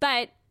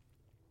 But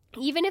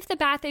even if the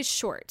bath is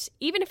short,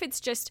 even if it's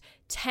just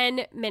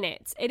 10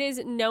 minutes, it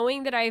is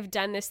knowing that I've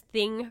done this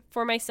thing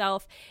for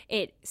myself.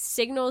 It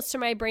signals to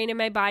my brain and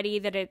my body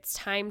that it's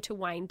time to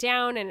wind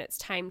down and it's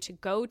time to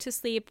go to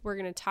sleep. We're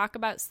going to talk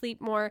about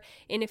sleep more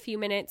in a few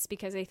minutes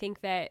because I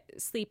think that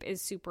sleep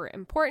is super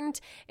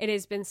important. It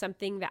has been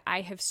something that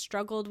I have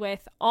struggled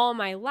with all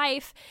my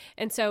life.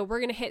 And so we're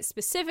going to hit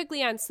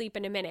specifically on sleep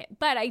in a minute.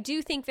 But I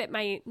do think that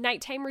my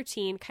nighttime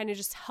routine kind of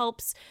just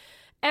helps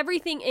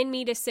everything in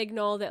me to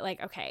signal that, like,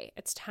 okay,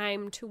 it's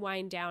time to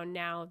wind down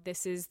now.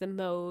 This is the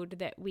mode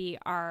that we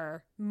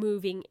are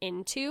moving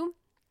into.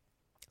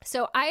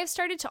 So I have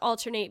started to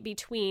alternate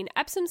between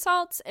Epsom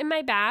salts in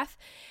my bath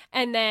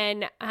and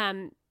then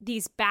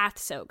these bath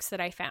soaks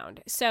that I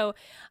found. So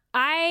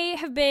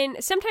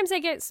sometimes I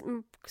get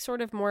some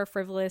sort of more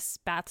frivolous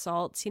bath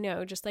salts,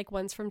 just like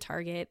ones from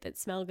Target that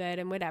smell good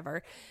and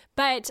whatever.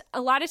 But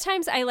a lot of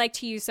times I like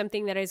to use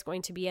something that is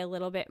going to be a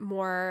little bit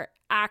more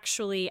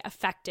actually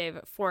effective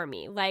for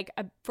me, like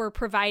for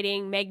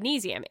providing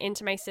magnesium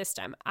into my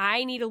system.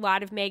 I need a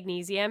lot of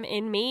magnesium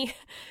in me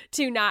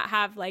to not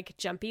have like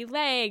jumpy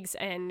legs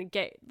and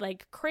get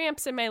like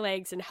cramps in my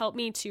legs and help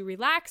me to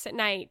relax at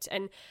night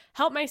and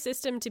help my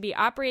system to be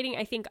operating.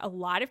 I think a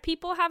lot of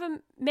people have a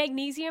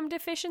magnesium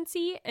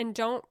deficiency and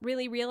don't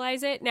really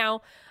realize it.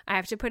 Now, I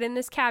have to put in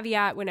this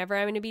caveat whenever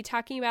I'm going to be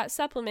talking about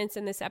supplements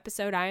in this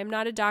episode. I am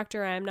not a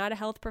doctor. I am not a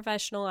health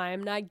professional. I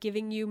am not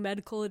giving you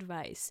medical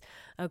advice.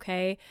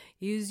 Okay?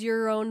 Use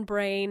your own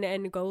brain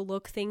and go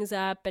look things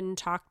up and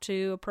talk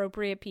to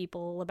appropriate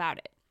people about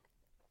it.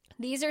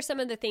 These are some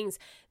of the things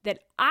that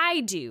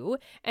I do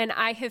and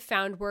I have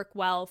found work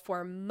well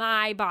for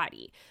my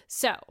body.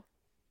 So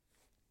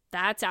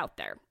that's out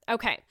there.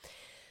 Okay.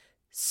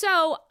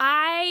 So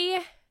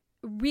I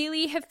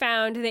really have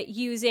found that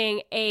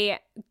using a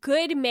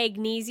good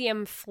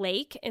magnesium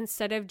flake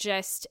instead of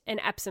just an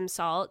Epsom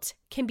salt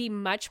can be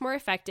much more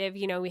effective.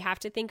 We have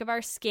to think of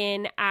our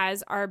skin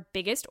as our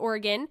biggest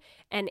organ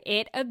and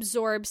it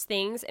absorbs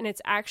things, and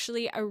it's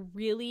actually a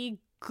really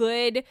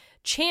good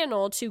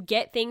channel to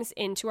get things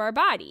into our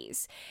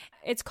bodies.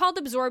 It's called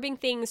absorbing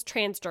things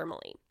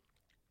transdermally.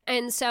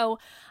 And so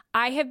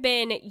I have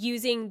been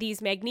using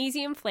these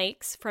magnesium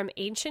flakes from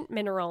Ancient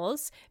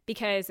Minerals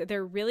because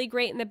they're really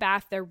great in the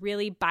bath. They're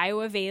really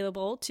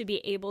bioavailable to be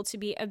able to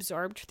be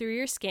absorbed through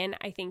your skin.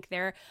 I think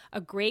they're a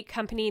great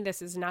company.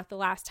 This is not the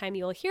last time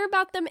you'll hear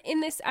about them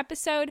in this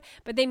episode,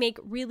 but they make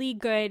really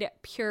good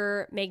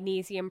pure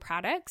magnesium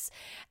products.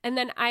 And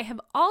then I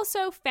have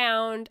also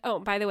found,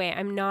 by the way,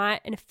 I'm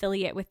not an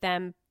affiliate with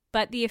them,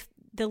 but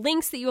the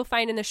links that you will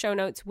find in the show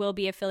notes will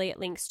be affiliate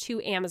links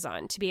to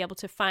Amazon to be able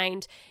to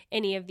find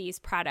any of these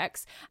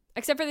products.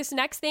 Except for this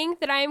next thing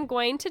that I am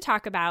going to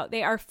talk about.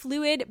 They are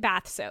Fluid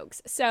bath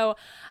soaks. So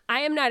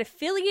I am not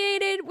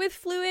affiliated with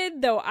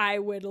Fluid, though I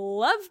would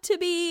love to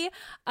be.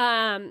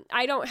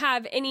 I don't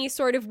have any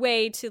sort of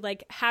way to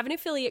have an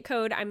affiliate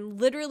code. I'm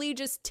literally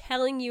just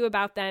telling you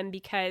about them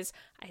because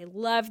I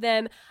love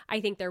them.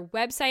 I think their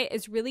website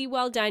is really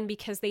well done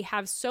because they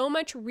have so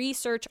much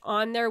research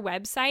on their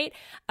website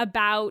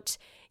about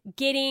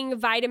getting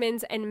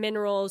vitamins and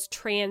minerals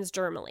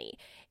transdermally.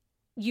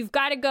 You've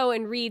got to go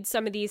and read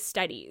some of these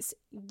studies.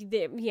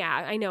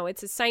 Yeah, I know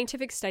it's a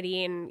scientific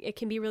study and it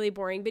can be really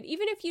boring, but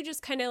even if you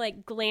just kind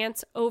of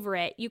glance over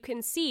it, you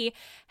can see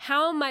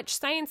how much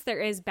science there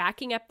is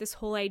backing up this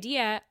whole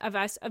idea of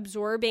us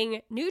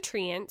absorbing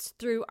nutrients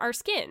through our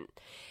skin.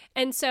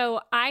 And so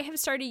I have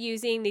started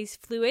using these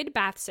Fluid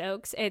bath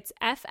soaks. It's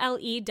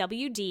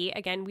FLEWD.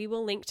 Again, we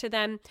will link to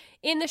them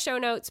in the show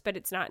notes, but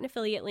it's not an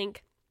affiliate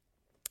link.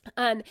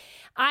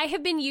 I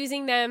have been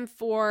using them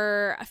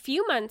for a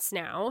few months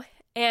now,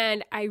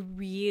 and I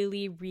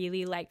really,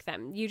 really like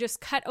them. You just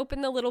cut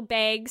open the little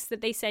bags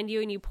that they send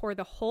you and you pour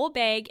the whole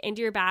bag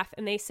into your bath,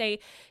 and they say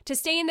to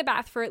stay in the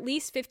bath for at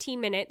least 15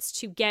 minutes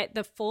to get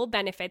the full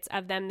benefits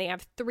of them. They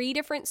have 3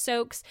 different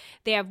soaks.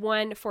 They have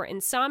one for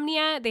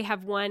insomnia, they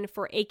have one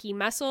for achy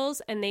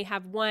muscles, and they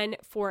have one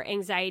for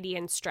anxiety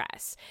and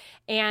stress.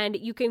 And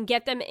you can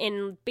get them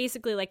in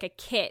basically like a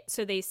kit.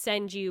 So they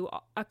send you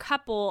a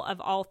couple of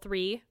all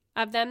 3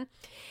 of them.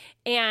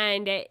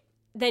 And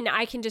then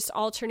I can just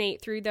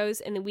alternate through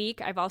those in the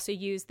week. I've also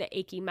used the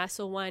achy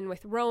muscle one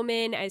with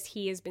Roman as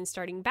he has been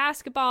starting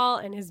basketball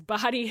and his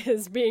body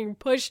is being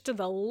pushed to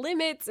the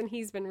limits and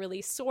he's been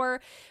really sore.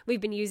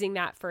 We've been using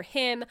that for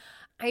him.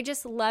 I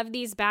just love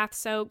these bath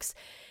soaks.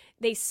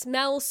 They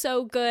smell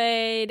so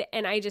good,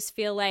 and I just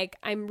feel like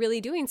I'm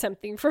really doing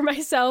something for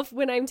myself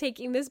when I'm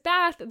taking this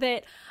bath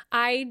that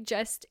I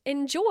just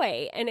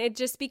enjoy. And it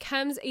just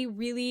becomes a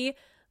really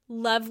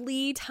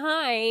lovely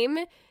time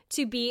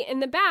to be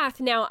in the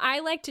bath. Now, I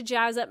like to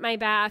jazz up my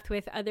bath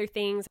with other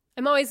things.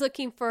 I'm always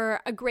looking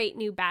for a great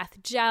new bath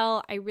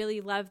gel. I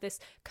really love this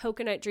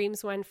Coconut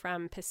Dreams one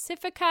from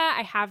Pacifica.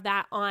 I have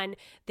that on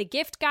the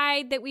gift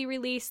guide that we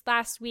released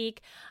last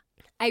week.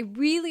 I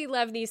really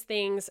love these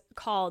things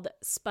called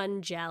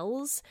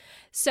Spongelles.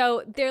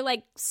 So they're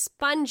like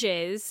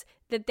sponges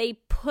that they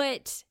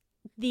put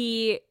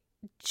the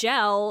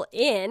gel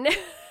in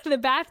the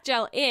bath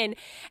gel in,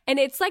 and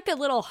it's like a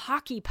little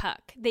hockey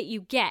puck that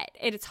you get.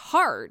 And it's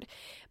hard,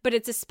 but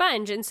it's a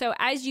sponge. And so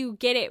as you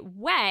get it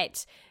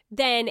wet,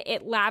 then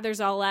it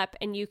lathers all up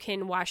and you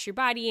can wash your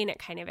body and it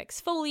kind of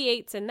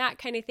exfoliates and that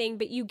kind of thing,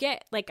 but you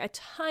get like a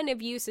ton of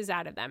uses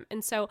out of them.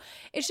 And so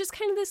it's just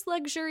kind of this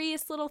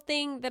luxurious little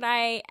thing that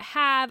I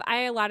have.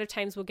 I a lot of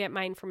times will get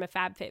mine from a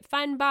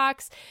FabFitFun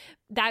box.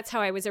 That's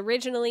how I was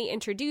originally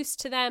introduced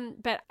to them,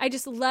 but I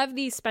just love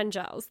these sponge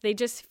gels. They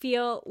just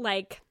feel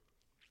like,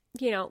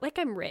 like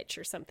I'm rich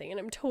or something, and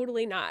I'm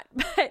totally not,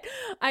 but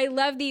I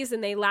love these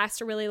and they last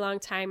a really long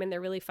time and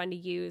they're really fun to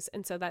use.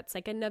 And so that's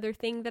like another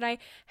thing that I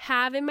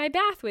have in my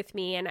bath with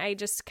me. And I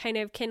just kind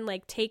of can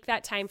like take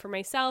that time for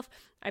myself.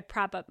 I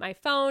prop up my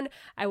phone.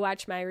 I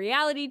watch my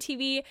reality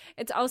TV.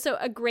 It's also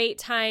a great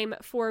time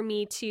for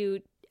me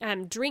to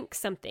drink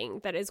something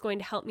that is going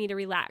to help me to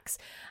relax.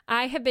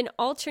 I have been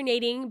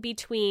alternating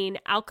between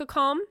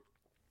Alka-Calm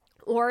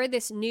or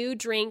this new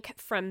drink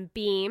from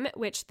Beam,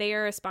 which they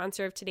are a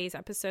sponsor of today's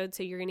episode,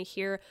 so you're going to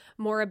hear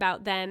more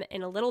about them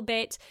in a little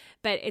bit,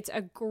 but it's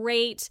a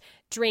great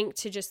drink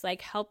to just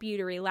like help you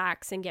to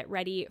relax and get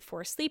ready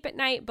for sleep at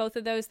night. Both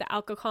of those, the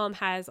Alka-Calm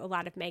has a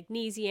lot of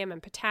magnesium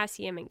and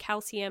potassium and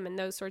calcium and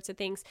those sorts of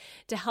things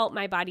to help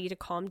my body to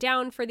calm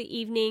down for the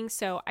evening,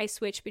 so I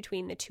switch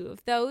between the two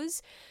of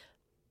those.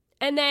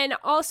 And then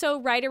also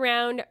right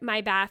around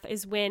my bath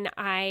is when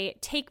I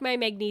take my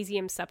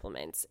magnesium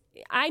supplements.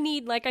 I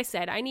need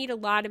a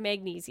lot of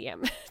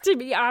magnesium to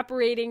be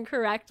operating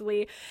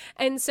correctly.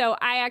 And so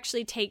I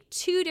actually take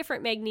 2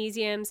 different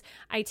magnesiums.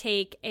 I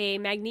take a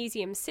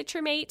magnesium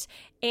citramate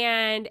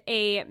and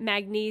a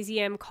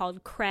magnesium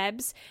called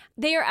Krebs.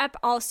 They are up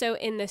also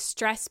in the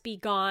Stress Be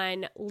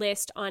Gone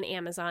list on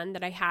Amazon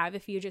that I have.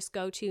 If you just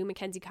go to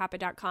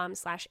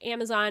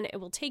MackenzieKoppa.com/Amazon, it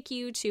will take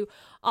you to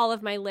all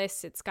of my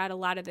lists. It's got a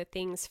lot of the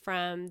things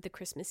from the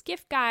Christmas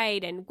gift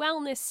guide and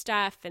wellness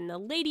stuff and the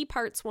Lady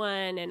Parts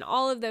one, and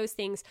all of those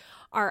things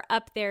are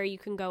up there. You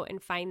can go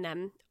and find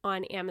them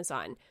on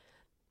Amazon.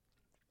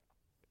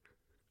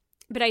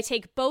 But I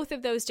take both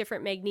of those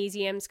different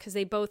magnesiums because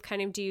they both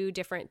kind of do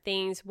different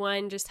things.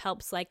 One just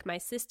helps like my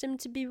system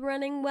to be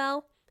running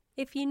well,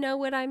 if you know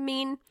what I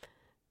mean.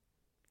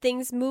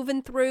 Things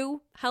moving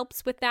through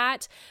helps with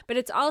that. But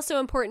it's also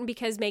important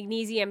because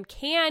magnesium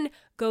can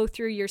go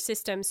through your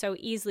system so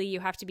easily. You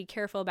have to be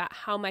careful about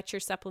how much you're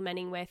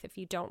supplementing with if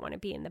you don't want to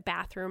be in the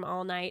bathroom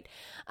all night.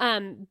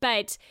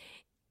 But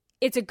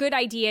it's a good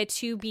idea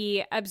to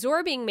be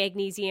absorbing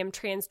magnesium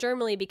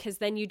transdermally because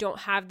then you don't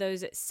have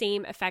those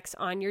same effects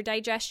on your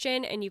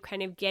digestion and you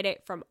kind of get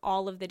it from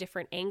all of the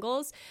different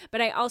angles.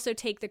 But I also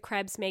take the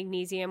Krebs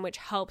magnesium, which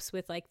helps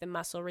with like the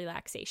muscle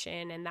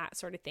relaxation and that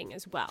sort of thing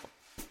as well.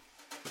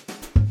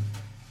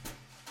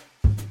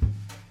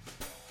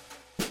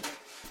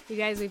 You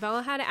guys, we've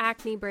all had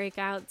acne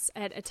breakouts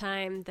at a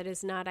time that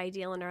is not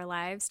ideal in our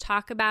lives.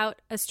 Talk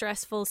about a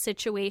stressful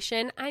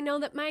situation. I know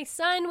that my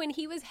son, when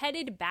he was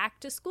headed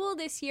back to school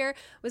this year,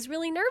 was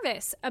really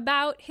nervous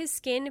about his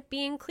skin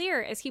being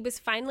clear as he was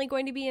finally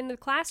going to be in the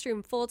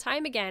classroom full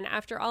time again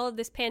after all of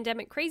this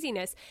pandemic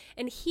craziness.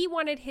 And he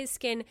wanted his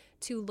skin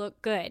to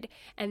look good.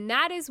 And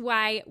that is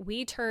why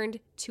we turned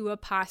to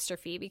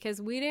Apostrophe,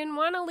 because we didn't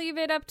want to leave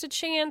it up to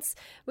chance.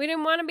 We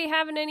didn't want to be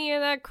having any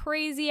of that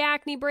crazy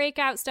acne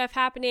breakout stuff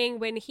happening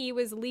when he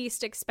was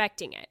least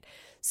expecting it.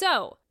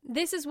 So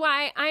this is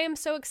why I am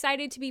so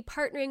excited to be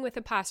partnering with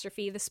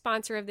Apostrophe, the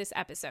sponsor of this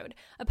episode.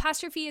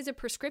 Apostrophe is a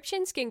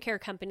prescription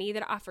skincare company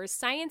that offers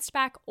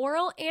science-backed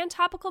oral and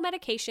topical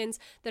medications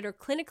that are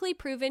clinically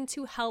proven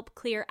to help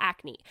clear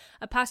acne.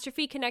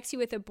 Apostrophe connects you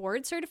with a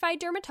board-certified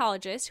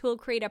dermatologist who will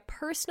create a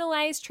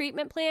personalized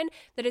treatment plan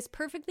that is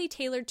perfectly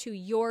tailored to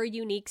your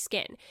unique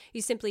skin.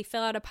 You simply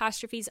fill out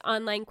Apostrophe's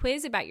online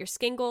quiz about your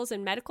skin goals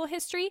and medical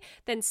history,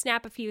 then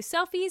snap a few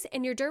selfies,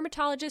 and your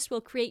dermatologist will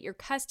create your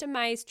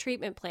customized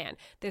treatment plan.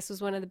 This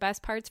was one of the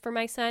best parts for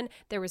my son.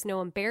 There was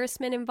no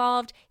embarrassment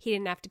involved. He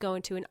didn't have to go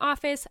into an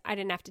office. I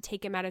didn't have to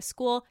take him out of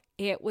school.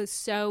 It was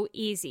so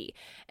easy.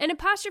 And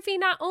Apostrophe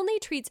not only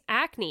treats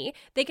acne,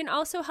 they can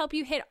also help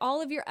you hit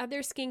all of your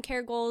other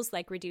skincare goals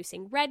like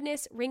reducing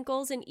redness,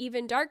 wrinkles, and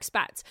even dark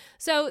spots.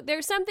 So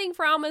there's something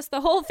for almost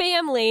the whole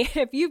family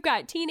if you've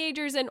got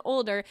teenagers and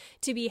older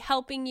to be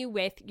helping you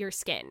with your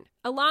skin.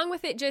 Along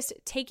with it just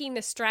taking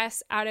the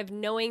stress out of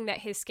knowing that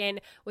his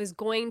skin was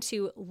going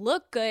to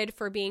look good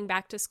for being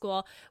back to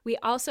school, we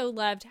also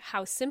loved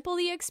how simple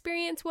the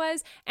experience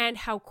was and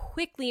how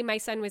quickly my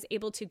son was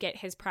able to get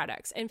his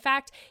products. In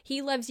fact,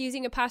 he loves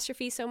using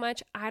Apostrophe so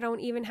much, I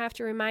don't even have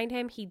to remind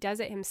him. He does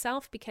it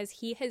himself because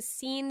he has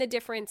seen the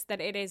difference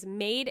that it has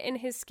made in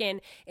his skin.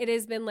 It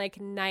has been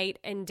like night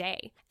and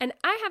day. And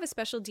I have a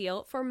special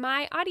deal for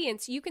my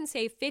audience. You can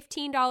save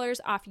 $15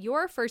 off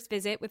your first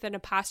visit with an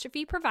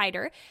Apostrophe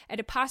provider at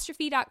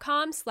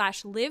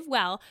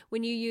apostrophe.com/livewell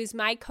when you use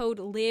my code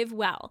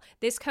LIVEWELL.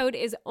 This code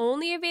is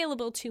only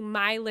available to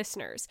my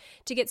listeners.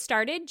 To get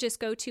started, just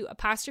go to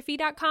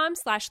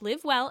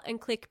apostrophe.com/livewell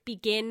and click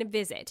begin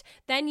visit.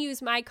 Then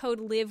use my code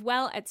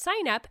LIVEWELL at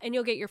sign up and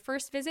you'll get your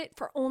first visit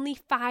for only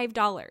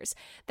 $5.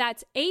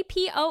 That's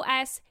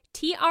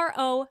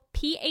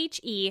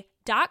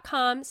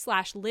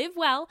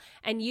TROPHE.com/livewell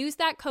and use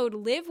that code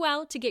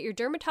livewell to get your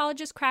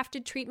dermatologist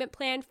crafted treatment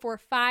plan for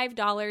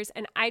 $5.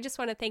 And I just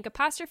want to thank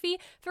Apostrophe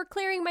for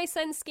clearing my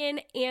son's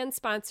skin and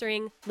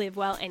sponsoring Live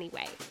Well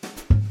Anyway.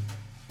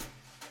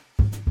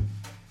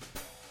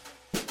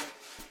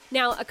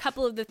 Now, a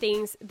couple of the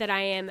things that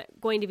I am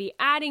going to be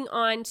adding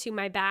on to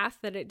my bath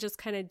that it just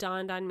kind of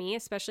dawned on me,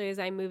 especially as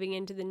I'm moving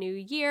into the new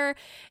year,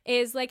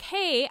 is like,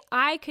 hey,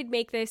 I could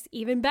make this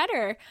even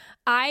better.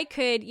 I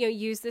could,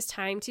 use this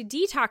time to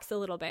detox a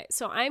little bit.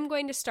 So I'm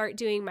going to start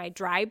doing my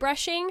dry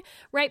brushing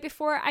right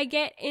before I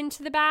get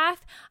into the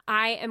bath.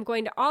 I am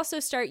going to also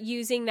start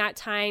using that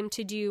time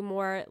to do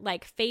more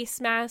like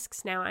face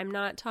masks. Now, I'm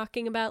not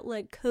talking about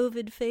like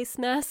COVID face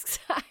masks.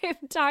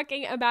 I'm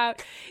talking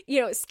about,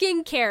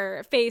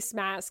 skincare face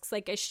masks,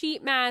 like a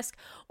sheet mask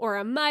or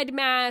a mud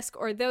mask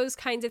or those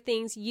kinds of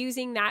things,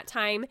 using that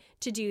time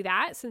to do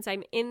that. Since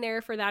I'm in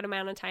there for that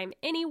amount of time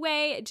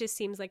anyway, it just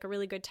seems like a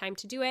really good time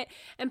to do it,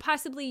 and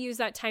possibly use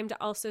that time to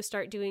also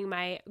start doing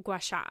my gua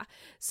sha.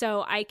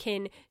 So I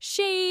can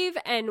shave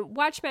and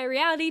watch my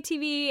reality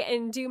TV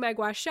and do my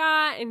gua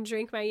sha and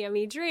drink my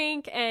yummy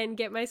drink and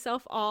get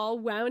myself all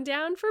wound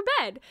down for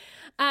bed.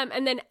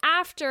 And then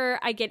after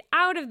I get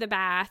out of the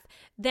bath,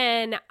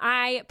 then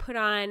I put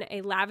on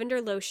a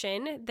lavender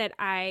lotion that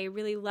I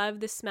really love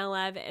the smell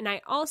of, and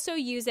I also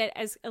use it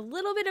as a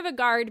little bit of a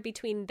guard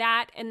between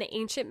that and the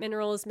Ancient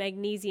Minerals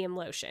magnesium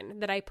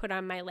lotion that I put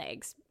on my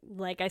legs.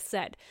 Like I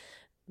said,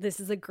 this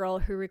is a girl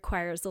who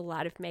requires a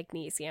lot of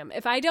magnesium.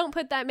 If I don't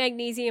put that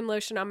magnesium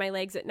lotion on my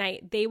legs at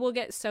night, they will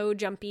get so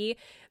jumpy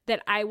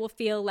that I will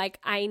feel like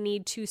I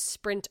need to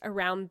sprint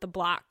around the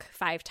block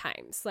 5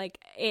 times. Like,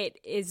 it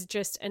is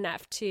just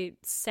enough to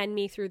send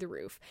me through the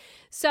roof.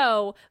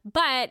 So,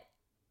 but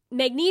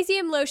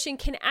magnesium lotion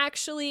can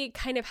actually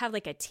kind of have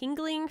like a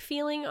tingling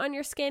feeling on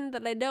your skin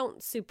that I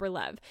don't super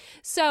love.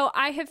 So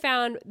I have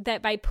found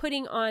that by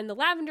putting on the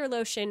lavender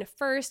lotion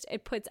first,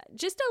 it puts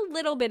just a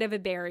little bit of a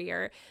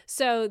barrier.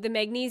 So the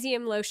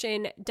magnesium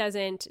lotion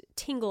doesn't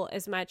tingle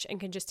as much and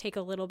can just take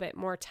a little bit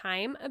more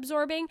time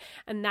absorbing.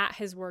 And that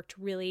has worked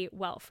really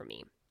well for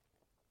me.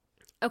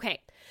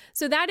 Okay,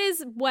 so that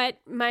is what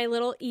my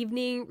little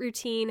evening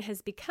routine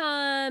has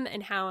become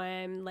and how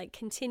I'm like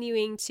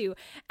continuing to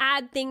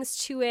add things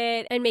to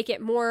it and make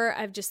it more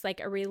of just like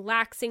a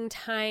relaxing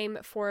time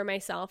for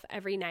myself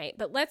every night.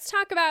 But let's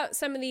talk about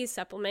some of these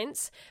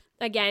supplements.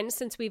 Again,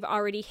 since we've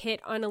already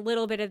hit on a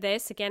little bit of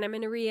this, again, I'm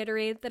going to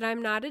reiterate that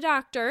I'm not a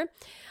doctor.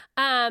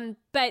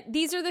 But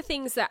these are the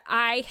things that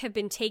I have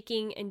been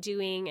taking and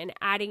doing and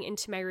adding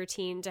into my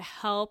routine to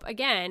help,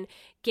 again,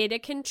 get a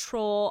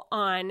control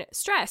on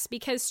stress,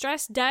 because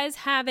stress does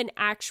have an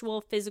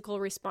actual physical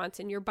response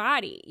in your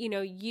body.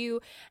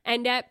 You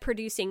end up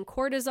producing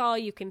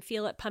cortisol. You can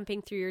feel it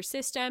pumping through your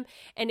system.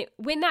 And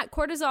when that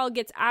cortisol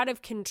gets out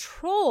of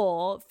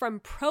control from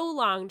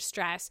prolonged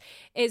stress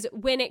is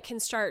when it can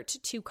start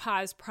to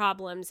cause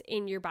problems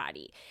in your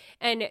body.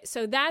 And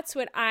so that's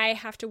what I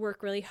have to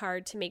work really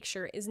hard to make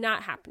sure is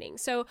not happening.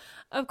 So,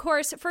 of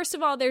course, first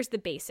of all, there's the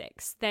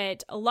basics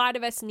that a lot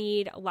of us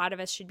need, a lot of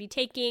us should be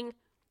taking.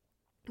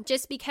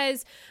 Just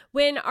because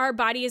when our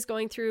body is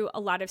going through a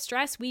lot of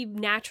stress, we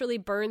naturally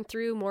burn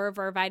through more of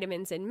our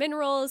vitamins and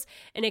minerals,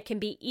 and it can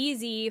be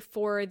easy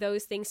for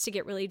those things to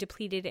get really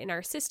depleted in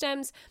our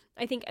systems.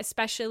 I think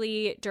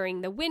especially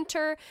during the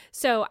winter.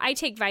 So I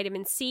take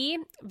vitamin C,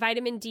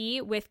 vitamin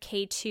D with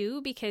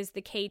K2, because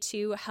the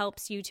K2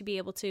 helps you to be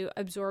able to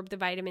absorb the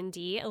vitamin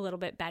D a little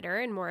bit better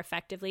and more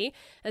effectively.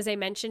 As I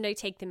mentioned, I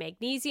take the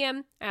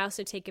magnesium. I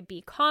also take a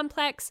B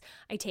complex.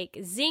 I take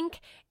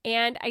zinc,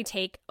 and I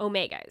take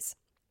omegas.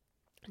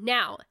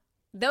 Now,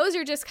 those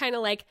are just kind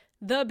of like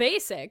the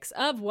basics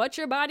of what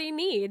your body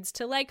needs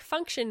to like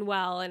function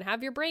well and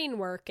have your brain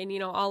work and,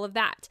 all of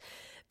that.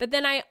 But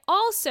then I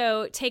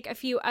also take a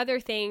few other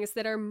things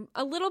that are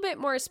a little bit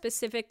more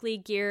specifically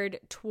geared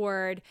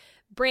toward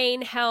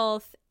brain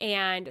health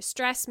and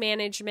stress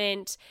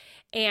management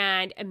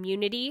and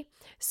immunity.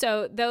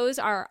 So those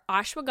are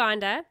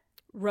ashwagandha,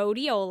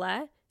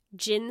 rhodiola,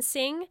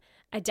 ginseng,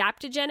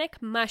 adaptogenic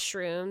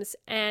mushrooms,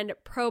 and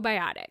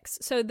probiotics.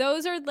 So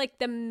those are like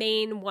the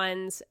main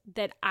ones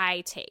that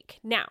I take.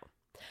 Now,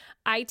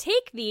 I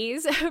take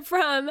these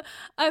from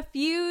a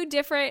few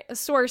different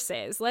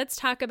sources. Let's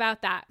talk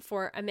about that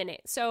for a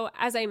minute. So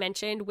as I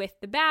mentioned with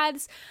the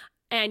baths,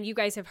 and you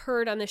guys have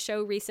heard on the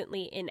show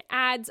recently in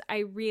ads, I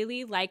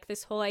really like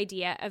this whole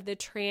idea of the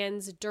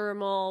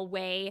transdermal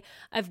way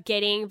of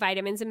getting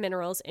vitamins and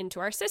minerals into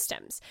our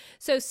systems.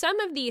 So some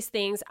of these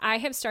things I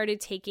have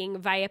started taking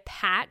via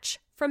patch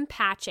from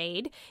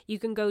PatchAid. You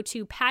can go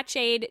to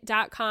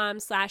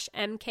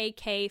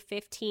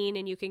patchaid.com/MKK15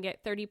 and you can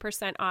get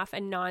 30% off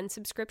a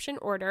non-subscription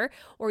order,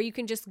 or you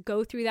can just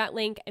go through that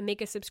link and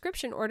make a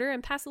subscription order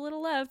and pass a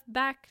little love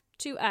back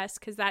to us,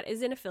 because that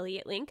is an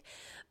affiliate link.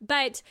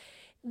 But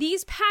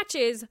these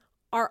patches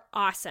are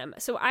awesome.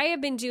 So I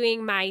have been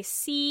doing my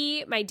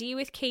C, my D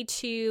with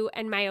K2,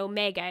 and my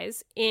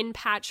omegas in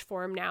patch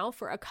form now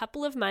for a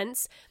couple of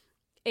months.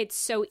 It's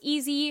so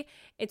easy.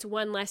 It's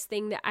one less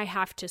thing that I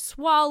have to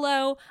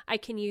swallow. I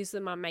can use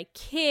them on my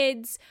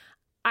kids.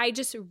 I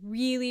just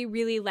really,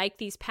 really like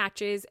these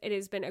patches. It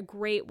has been a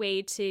great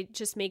way to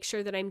just make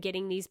sure that I'm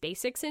getting these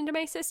basics into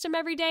my system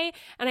every day.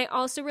 And I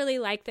also really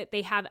like that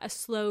they have a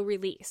slow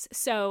release.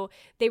 So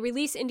they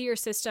release into your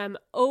system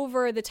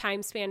over the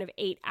time span of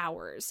 8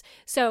 hours.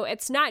 So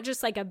it's not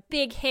just like a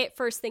big hit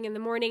first thing in the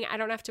morning. I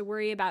don't have to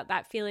worry about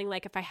that feeling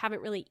like if I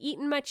haven't really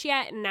eaten much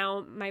yet and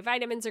now my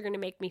vitamins are going to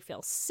make me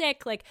feel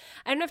sick. Like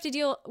I don't have to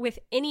deal with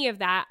any of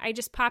that. I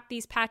just pop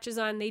these patches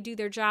on. They do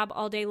their job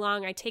all day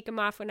long. I take them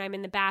off when I'm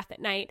in the bath at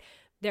night.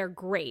 They're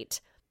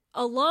great.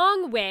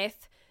 Along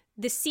with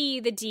the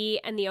C, the D,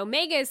 and the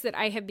omegas that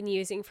I have been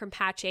using from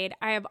Patchaid,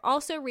 I have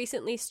also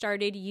recently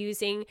started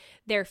using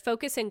their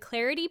Focus and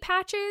Clarity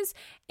patches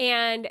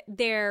and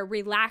their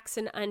Relax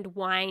and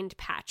Unwind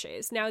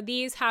patches. Now,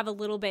 these have a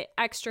little bit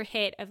extra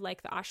hit of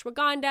like the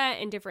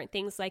ashwagandha and different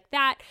things like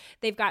that.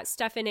 They've got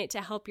stuff in it to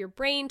help your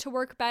brain to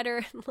work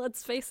better.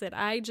 Let's face it,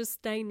 I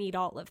need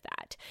all of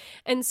that.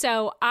 And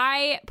so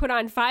I put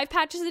on 5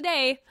 patches a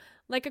day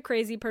like a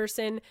crazy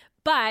person,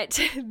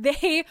 but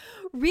they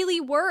really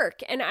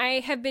work. And I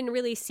have been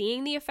really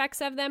seeing the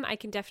effects of them. I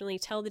can definitely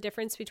tell the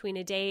difference between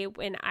a day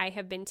when I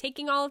have been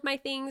taking all of my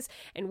things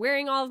and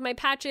wearing all of my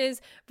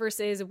patches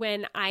versus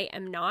when I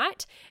am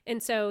not.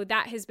 And so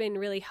that has been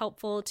really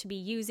helpful to be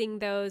using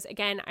those.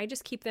 Again, I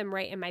just keep them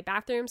right in my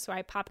bathroom. So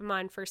I pop them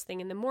on first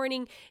thing in the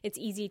morning. It's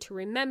easy to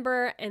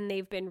remember, and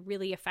they've been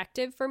really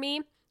effective for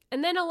me.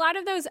 And then a lot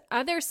of those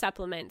other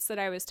supplements that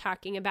I was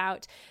talking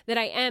about that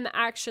I am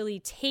actually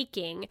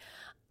taking,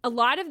 a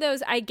lot of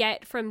those I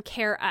get from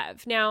Care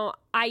of. Now,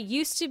 I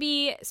used to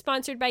be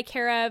sponsored by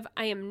Care of.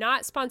 I am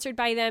not sponsored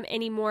by them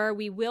anymore.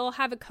 We will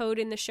have a code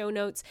in the show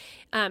notes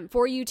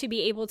for you to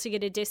be able to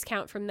get a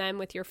discount from them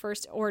with your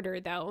first order,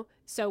 though.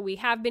 So we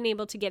have been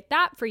able to get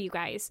that for you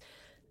guys.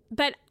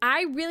 But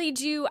I really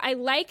do, I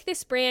like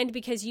this brand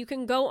because you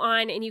can go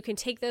on and you can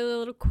take the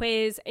little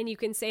quiz and you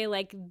can say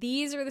like,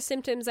 these are the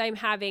symptoms I'm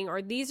having,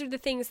 or these are the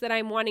things that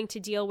I'm wanting to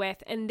deal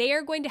with. And they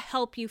are going to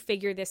help you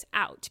figure this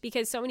out,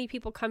 because so many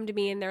people come to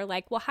me and they're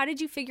like, well, how did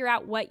you figure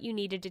out what you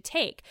needed to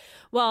take?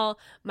 Well,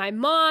 my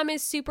mom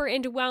is super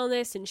into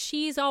wellness and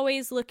she's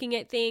always looking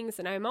at things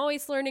and I'm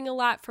always learning a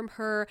lot from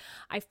her.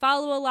 I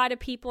follow a lot of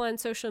people on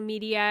social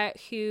media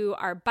who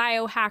are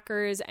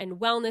biohackers and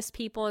wellness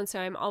people. And so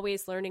I'm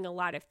always learning a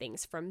lot of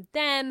things from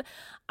them.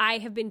 I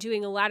have been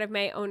doing a lot of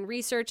my own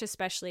research,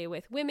 especially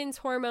with women's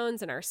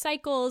hormones and our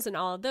cycles and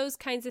all of those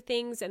kinds of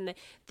things and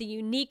the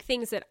unique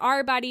things that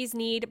our bodies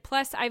need.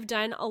 Plus, I've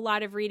done a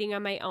lot of reading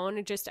on my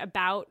own just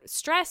about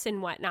stress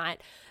and whatnot.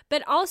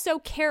 But also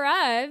Care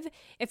of,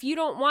 if you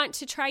don't want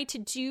to try to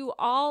do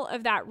all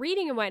of that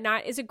reading and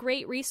whatnot, is a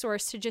great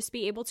resource to just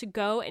be able to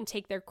go and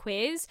take their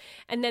quiz,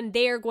 and then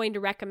they are going to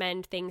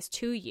recommend things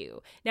to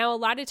you. Now, a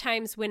lot of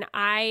times when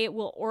I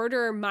will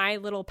order my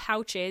little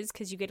pouches,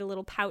 because you get a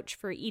little pouch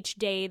for each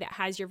day that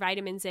has your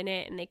vitamins in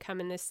it, and they come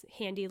in this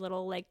handy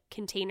little like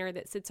container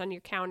that sits on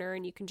your counter,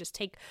 and you can just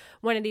take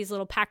one of these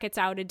little packets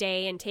out a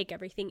day and take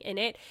everything in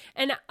it.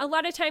 And a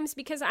lot of times,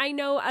 because I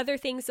know other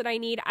things that I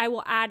need, I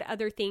will add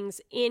other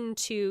things into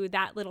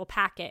that little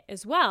packet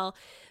as well.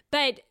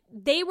 But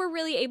they were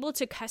really able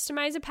to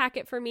customize a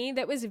packet for me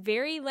that was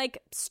very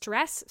like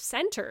stress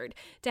centered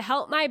to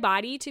help my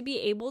body to be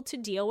able to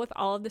deal with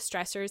all of the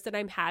stressors that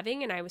I'm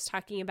having. And I was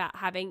talking about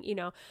having,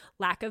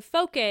 lack of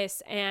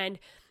focus and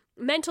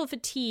mental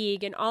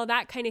fatigue and all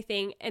that kind of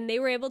thing. And they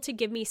were able to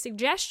give me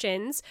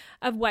suggestions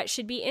of what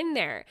should be in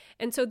there.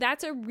 And so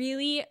that's a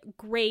really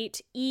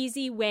great,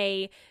 easy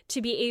way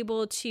to be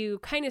able to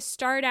kind of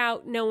start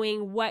out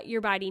knowing what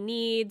your body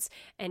needs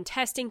and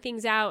testing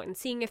things out and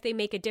seeing if they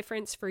make a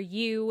difference for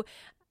you.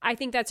 I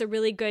think that's a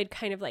really good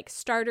kind of like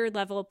starter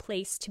level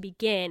place to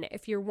begin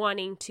if you're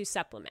wanting to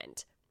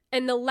supplement.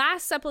 And the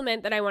last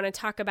supplement that I want to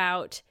talk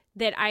about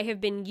that I have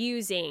been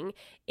using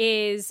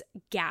is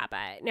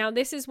GABA. Now,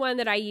 this is one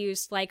that I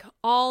used like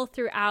all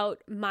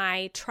throughout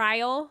my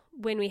trial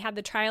when we had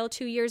the trial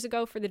 2 years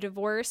ago for the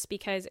divorce,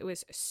 because it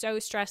was so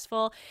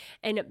stressful.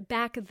 And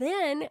back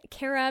then,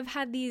 Care of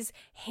had these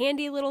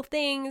handy little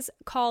things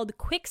called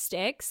Quick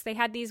Sticks. They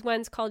had these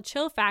ones called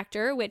Chill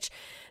Factor, which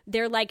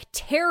they're like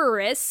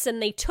terrorists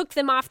and they took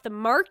them off the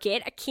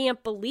market. I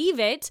can't believe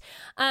it.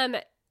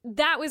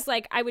 That was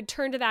like, I would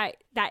turn to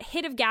that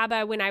hit of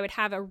GABA when I would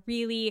have a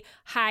really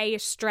high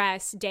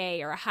stress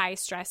day or a high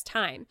stress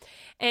time.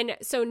 And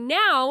so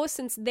now,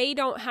 since they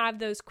don't have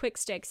those Quick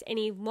Sticks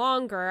any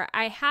longer,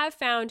 I have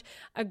found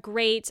a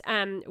great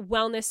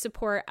wellness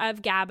support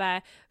of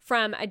GABA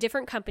from a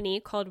different company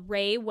called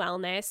Ray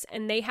Wellness.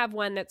 And they have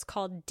one that's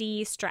called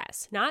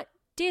De-Stress, not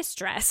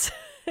distress.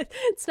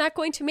 It's not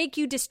going to make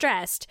you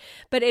distressed,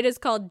 but it is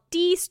called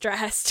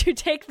de-stress to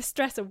take the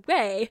stress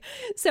away.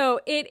 So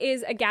it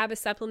is a GABA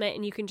supplement,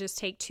 and you can just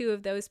take 2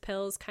 of those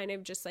pills kind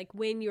of just like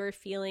when you're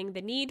feeling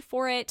the need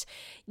for it.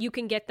 You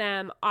can get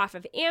them off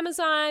of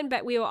Amazon,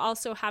 but we will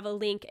also have a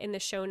link in the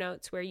show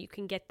notes where you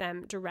can get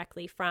them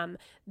directly from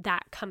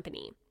that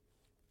company.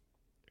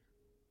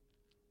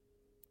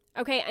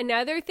 Okay,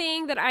 another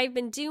thing that I've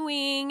been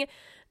doing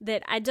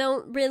that I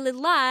don't really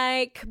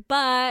like,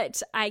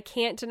 but I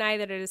can't deny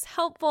that it is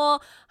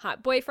helpful.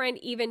 Hot boyfriend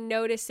even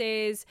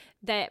notices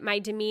that my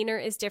demeanor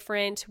is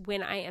different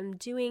when I am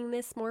doing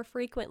this more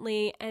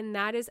frequently, and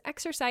that is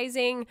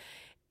exercising.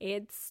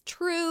 It's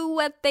true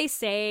what they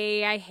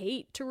say. I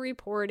hate to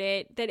report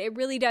it, that it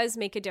really does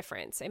make a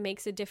difference. It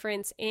makes a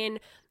difference in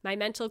my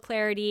mental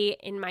clarity,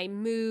 in my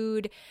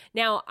mood.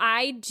 Now,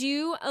 I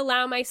do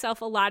allow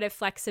myself a lot of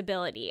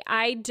flexibility.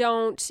 I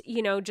don't,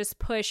 just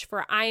push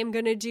for I am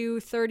going to do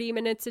 30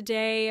 minutes a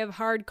day of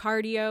hard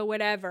cardio,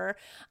 whatever.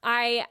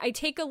 I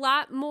take a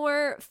lot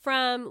more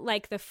from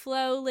like the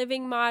flow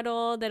living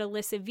model that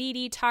Alyssa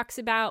Vitti talks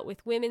about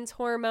with women's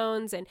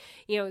hormones, and,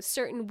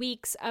 certain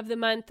weeks of the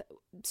month,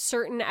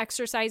 certain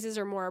exercises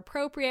are more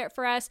appropriate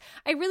for us.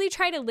 I really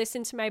try to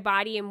listen to my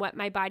body and what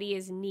my body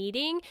is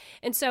needing.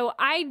 And so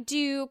I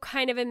do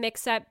kind of a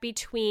mix up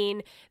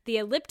between the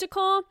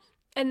elliptical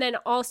and then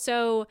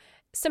also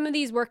some of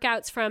these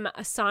workouts from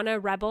Asana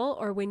Rebel,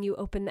 or when you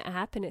open the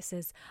app and it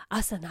says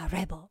Asana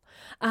Rebel.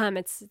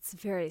 It's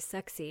very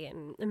sexy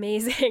and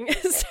amazing.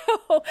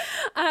 So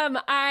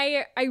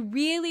I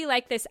really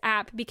like this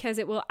app because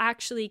it will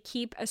actually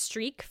keep a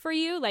streak for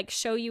you, like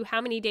show you how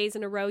many days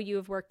in a row you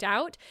have worked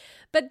out.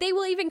 But they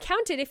will even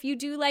count it if you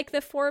do like the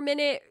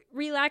 4-minute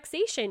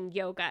relaxation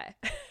yoga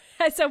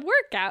as a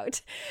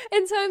workout.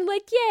 And so I'm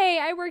like, yay,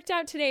 I worked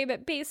out today.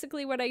 But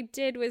basically what I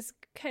did was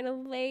kind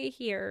of lay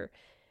here.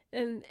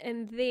 And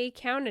they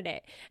counted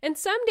it. And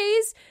some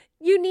days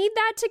you need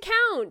that to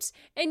count,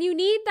 and you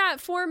need that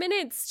 4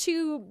 minutes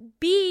to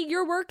be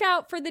your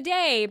workout for the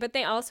day. But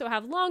they also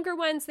have longer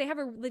ones. They have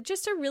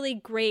just a really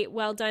great,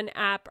 well done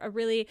app, a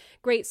really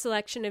great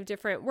selection of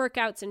different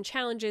workouts and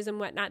challenges and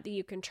whatnot that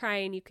you can try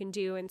and you can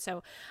do. And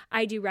so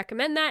I do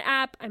recommend that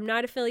app. I'm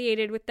not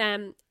affiliated with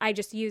them. I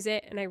just use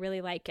it and I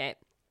really like it.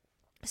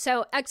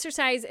 So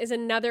exercise is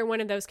another one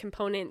of those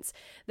components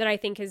that I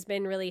think has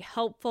been really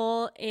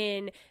helpful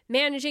in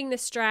managing the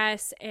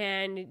stress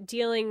and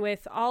dealing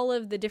with all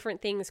of the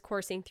different things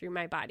coursing through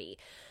my body.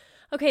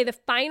 Okay, the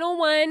final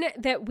one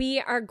that we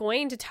are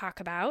going to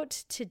talk about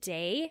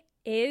today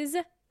is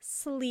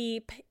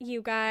sleep,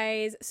 you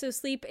guys. So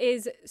sleep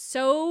is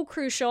so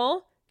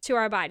crucial to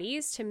our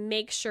bodies to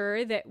make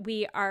sure that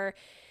we are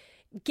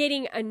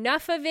getting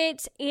enough of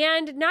it,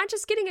 and not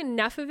just getting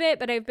enough of it,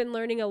 but I've been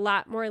learning a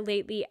lot more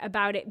lately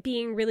about it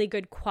being really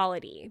good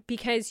quality,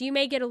 because you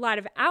may get a lot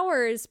of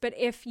hours, but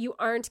if you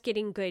aren't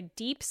getting good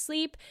deep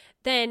sleep,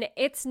 then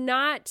it's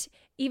not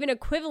even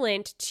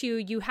equivalent to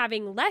you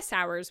having less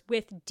hours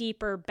with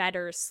deeper,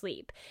 better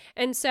sleep.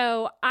 And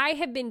so I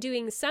have been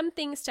doing some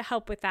things to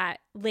help with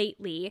that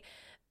lately.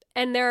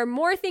 And there are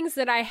more things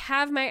that I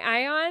have my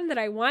eye on that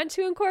I want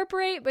to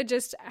incorporate, but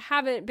just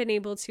haven't been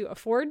able to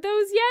afford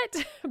those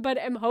yet, but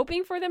I'm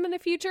hoping for them in the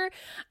future.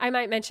 I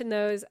might mention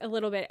those a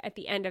little bit at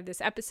the end of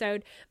this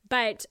episode,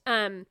 but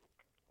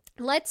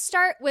let's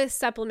start with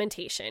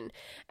supplementation.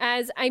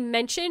 As I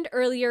mentioned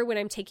earlier, when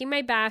I'm taking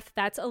my bath,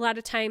 that's a lot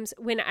of times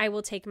when I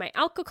will take my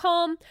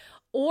Alka-Calm,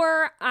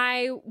 or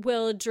I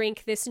will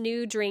drink this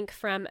new drink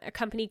from a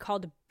company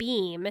called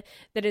Beam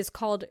that is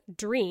called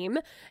Dream.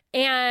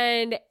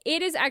 And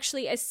it is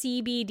actually a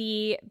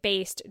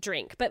CBD-based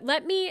drink. But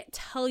let me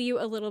tell you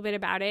a little bit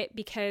about it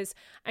because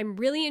I'm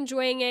really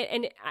enjoying it.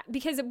 And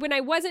because when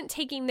I wasn't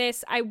taking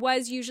this, I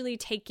was usually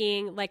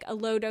taking like a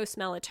low-dose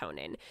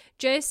melatonin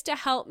just to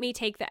help me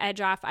take the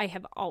edge off. I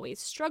have always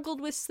struggled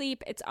with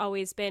sleep. It's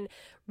always been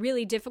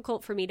really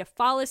difficult for me to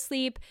fall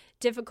asleep,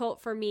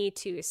 difficult for me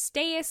to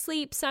stay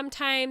asleep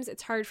sometimes.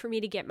 It's hard for me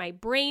to get my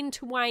brain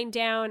to wind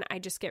down. I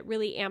just get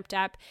really amped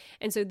up.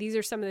 And so these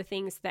are some of the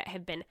things that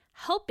have been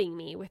helping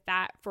me with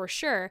that for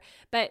sure.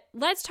 But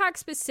let's talk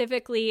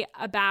specifically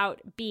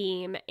about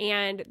Beam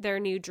and their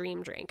new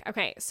Dream drink.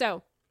 Okay,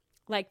 so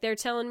like they're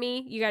telling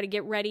me, you got to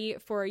get ready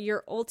for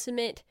your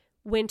ultimate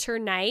winter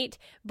night,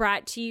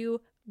 brought to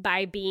you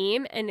by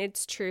Beam, and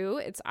it's true.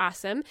 It's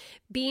awesome.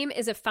 Beam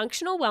is a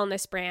functional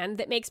wellness brand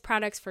that makes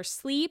products for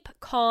sleep,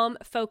 calm,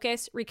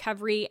 focus,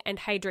 recovery, and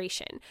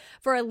hydration.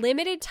 For a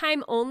limited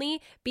time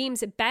only,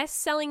 Beam's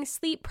best-selling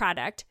sleep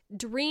product,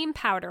 Dream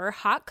Powder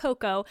Hot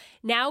Cocoa,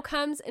 now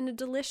comes in a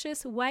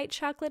delicious white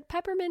chocolate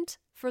peppermint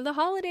for the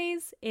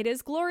holidays. It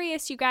is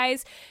glorious, you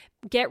guys.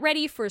 Get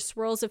ready for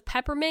swirls of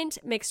peppermint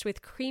mixed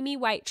with creamy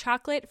white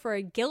chocolate for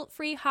a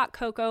guilt-free hot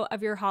cocoa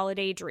of your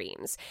holiday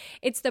dreams.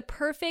 It's the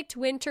perfect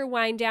winter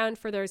wind down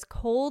for those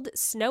cold,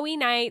 snowy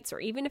nights, or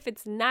even if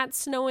it's not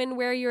snowing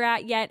where you're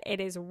at yet,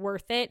 it is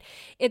worth it.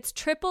 It's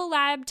triple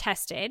lab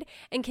tested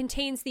and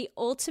contains the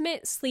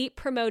ultimate sleep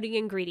promoting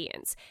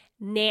ingredients: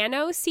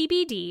 nano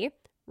CBD,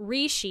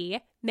 reishi,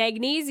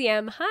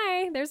 magnesium,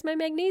 hi, there's my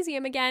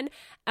magnesium again,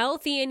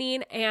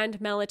 L-theanine, and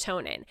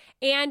melatonin.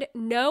 And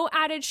no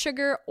added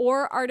sugar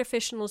or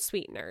artificial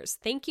sweeteners.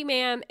 Thank you,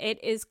 ma'am.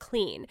 It is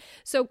clean.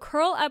 So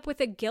curl up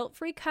with a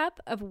guilt-free cup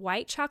of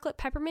white chocolate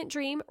peppermint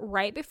dream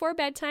right before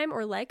bedtime,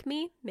 or like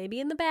me, maybe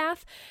in the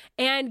bath,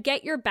 and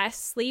get your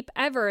best sleep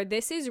ever.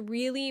 This is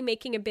really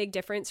making a big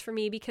difference for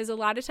me because a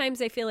lot of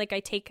times I feel like I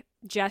take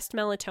just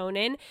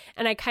melatonin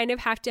and I kind of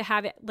have to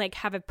have it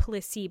have a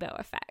placebo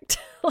effect.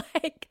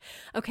 Like,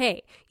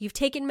 okay, you've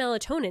taken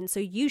melatonin, so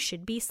you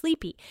should be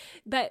sleepy.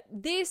 But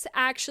this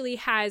actually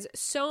has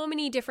so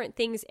many different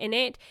things in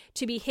it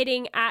to be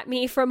hitting at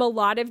me from a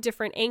lot of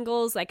different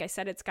angles. Like I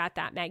said, it's got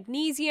that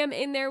magnesium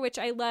in there, which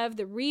I love,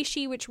 the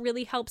reishi, which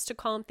really helps to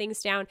calm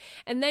things down,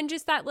 and then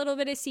just that little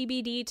bit of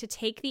CBD to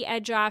take the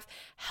edge off,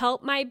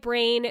 help my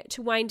brain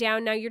to wind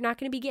down. Now, you're not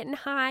going to be getting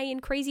high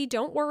and crazy.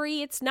 Don't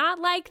worry. It's not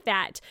like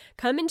that.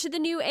 Come into the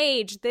new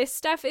age. This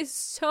stuff is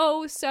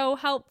so, so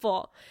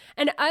helpful.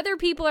 And other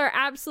people are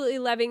absolutely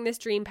loving this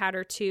dream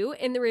powder too.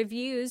 In the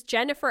reviews,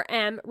 Jennifer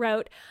M.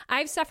 wrote,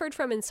 I've suffered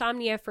from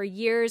insomnia for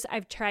years.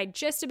 I've tried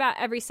just about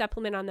every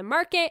supplement on the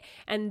market,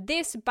 and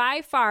this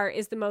by far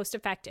is the most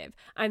effective.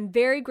 I'm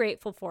very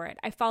grateful for it.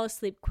 I fall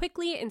asleep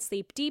quickly and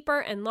sleep deeper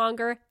and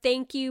longer.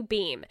 Thank you,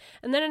 Beam.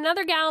 And then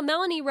another gal,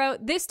 Melanie,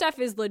 wrote, this stuff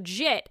is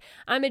legit.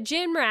 I'm a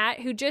gym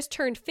rat who just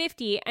turned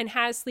 50 and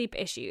has sleep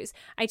issues.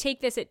 I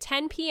take this at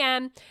 10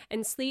 p.m.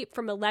 and sleep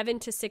from 11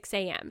 to 6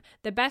 a.m.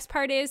 The best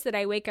part is that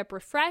I wake up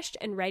refreshed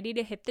and ready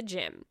to hit the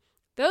gym.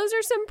 Those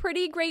are some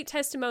pretty great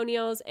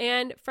testimonials.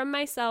 And from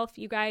myself,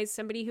 you guys,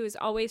 somebody who has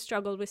always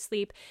struggled with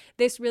sleep,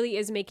 this really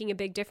is making a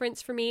big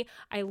difference for me.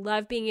 I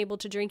love being able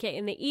to drink it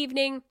in the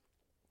evening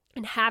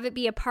and have it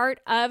be a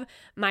part of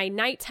my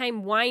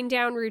nighttime wind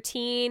down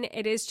routine.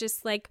 It is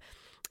just like,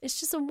 it's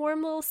just a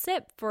warm little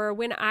sip for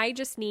when I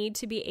just need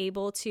to be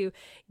able to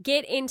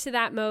get into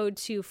that mode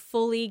to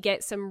fully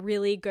get some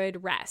really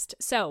good rest.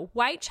 So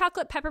white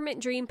chocolate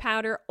peppermint dream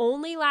powder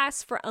only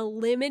lasts for a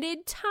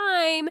limited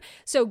time,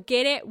 so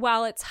get it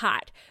while it's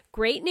hot.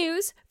 Great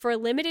news, for a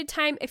limited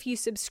time, if you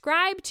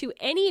subscribe to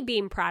any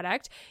Beam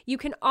product, you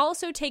can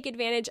also take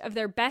advantage of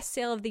their best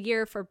sale of the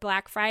year for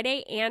Black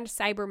Friday and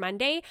Cyber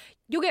Monday.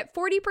 You'll get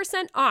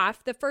 40%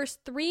 off the first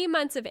 3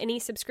 months of any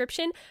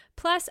subscription,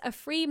 plus a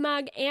free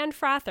mug and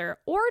frother,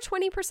 or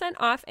 20%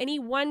 off any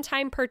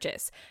one-time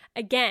purchase.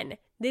 Again,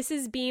 this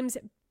is Beam's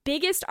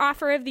biggest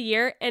offer of the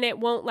year, and it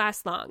won't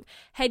last long.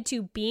 Head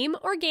to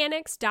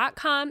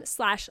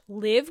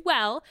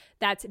beamorganics.com/livewell.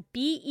 That's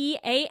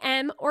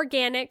BEAM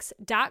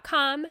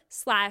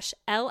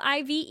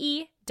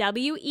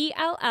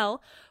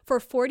organics.com/LIVEWELL for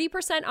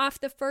 40%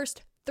 off the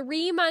first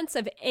 3 months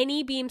of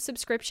any Beam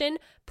subscription,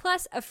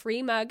 plus a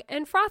free mug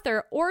and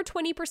frother, or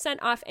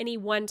 20% off any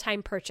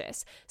one-time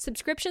purchase.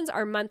 Subscriptions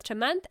are month to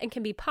month and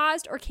can be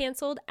paused or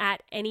canceled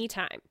at any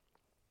time.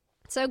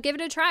 So give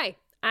it a try.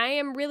 I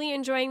am really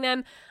enjoying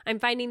them. I'm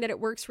finding that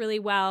it works really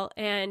well,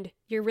 and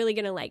you're really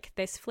going to like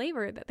this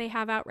flavor that they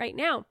have out right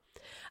now.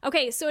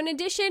 Okay, so in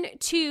addition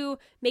to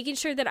making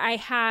sure that I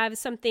have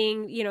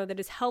something, that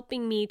is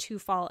helping me to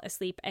fall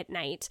asleep at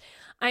night,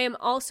 I am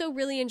also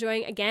really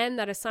enjoying, again,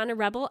 that Asana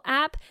Rebel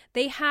app.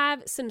 They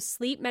have some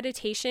sleep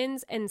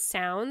meditations and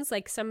sounds,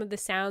 like some of the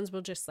sounds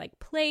will just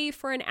play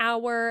for an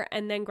hour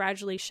and then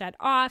gradually shut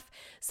off.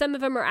 Some of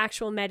them are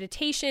actual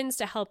meditations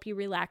to help you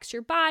relax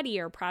your body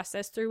or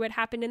process through what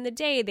happened in the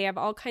day. They have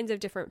all kinds of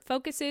different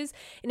focuses.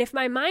 And if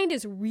my mind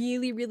is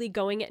really, really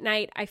going at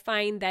night, I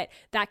find that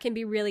can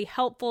be really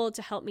helpful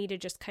to help me to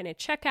just kind of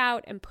check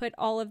out and put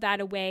all of that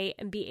away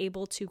and be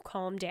able to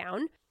calm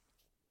down.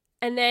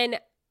 And then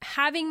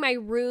having my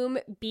room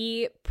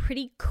be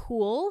pretty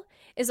cool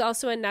is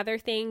also another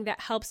thing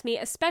that helps me,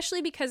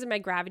 especially because of my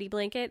gravity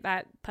blanket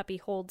that puppy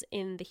holds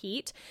in the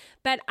heat.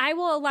 But I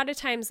will a lot of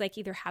times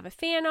either have a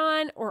fan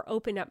on or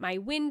open up my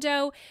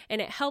window, and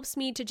it helps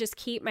me to just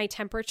keep my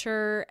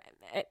temperature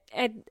at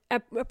an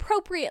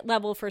appropriate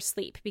level for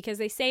sleep, because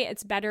they say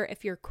it's better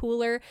if you're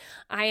cooler.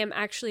 I am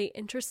actually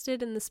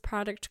interested in this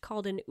product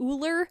called an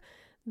Ooler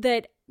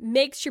that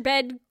makes your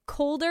bed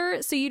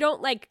colder, so you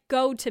don't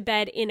go to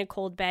bed in a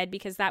cold bed,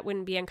 because that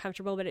wouldn't be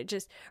uncomfortable,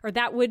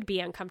 that would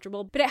be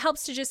uncomfortable, but it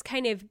helps to just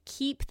kind of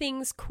keep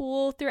things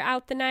cool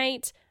throughout the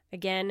night.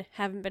 Again,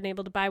 haven't been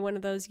able to buy one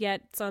of those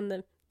yet. It's on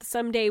the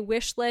someday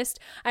wish list.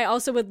 I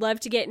also would love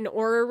to get an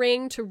Oura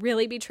Ring to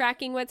really be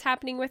tracking what's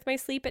happening with my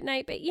sleep at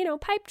night, but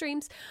pipe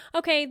dreams.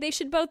 Okay, they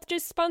should both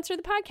just sponsor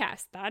the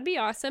podcast. That'd be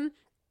awesome.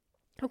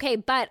 Okay,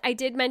 but I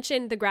did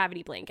mention the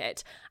gravity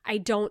blanket. I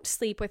don't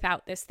sleep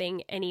without this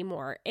thing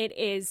anymore. It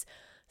is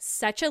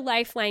such a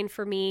lifeline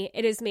for me.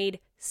 It has made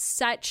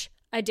such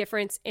a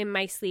difference in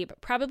my sleep.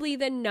 Probably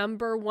the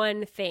number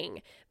one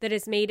thing that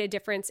has made a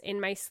difference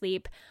in my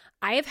sleep.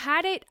 I have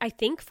had it, I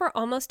think, for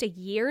almost a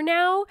year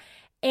now,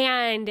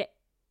 and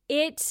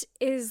it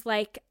is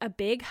like a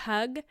big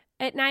hug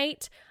at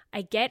night.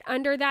 I get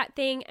under that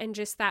thing, and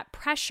just that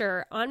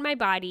pressure on my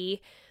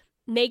body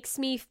makes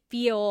me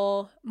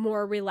feel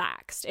more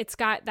relaxed. It's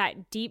got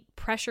that deep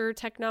pressure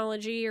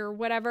technology or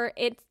whatever.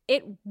 It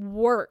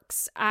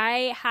works.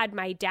 I had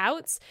my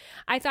doubts.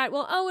 I thought,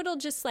 well, it'll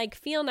just like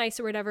feel nice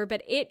or whatever,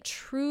 but it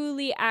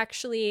truly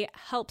actually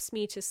helps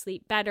me to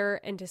sleep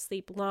better and to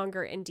sleep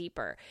longer and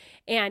deeper,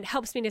 and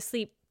helps me to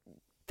sleep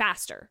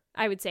faster,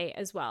 I would say,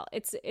 as well.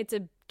 It's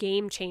a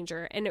game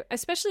changer. And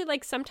especially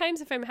like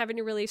sometimes if I'm having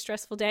a really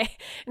stressful day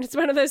and it's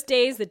one of those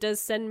days that does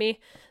send me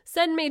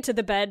to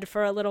the bed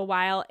for a little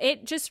while,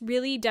 it just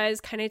really does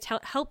kind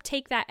of help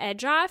take that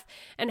edge off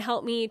and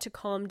help me to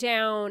calm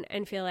down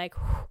and feel like,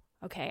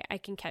 okay, I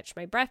can catch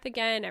my breath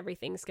again.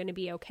 Everything's going to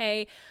be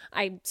okay.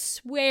 I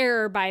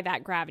swear by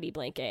that gravity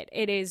blanket.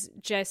 It has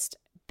just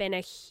been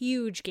a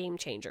huge game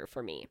changer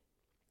for me.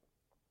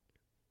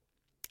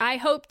 I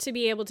hope to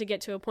be able to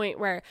get to a point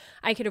where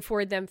I could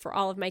afford them for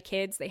all of my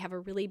kids. They have a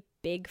really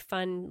big,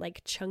 fun,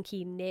 like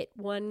chunky knit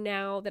one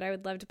now that I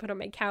would love to put on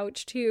my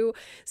couch too.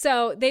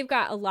 So they've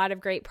got a lot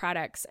of great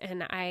products,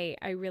 and I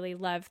really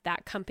love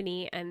that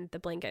company, and the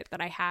blanket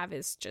that I have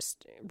is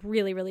just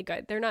really, really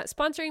good. They're not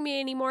sponsoring me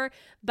anymore,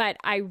 but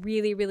I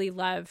really, really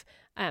love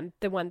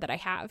the one that I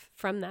have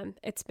from them.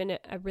 It's been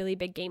a really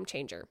big game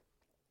changer.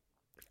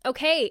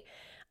 Okay.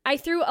 I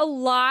threw a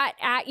lot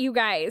at you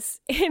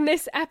guys in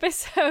this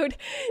episode.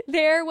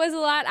 There was a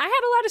lot. I had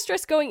a lot of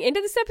stress going into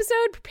this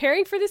episode,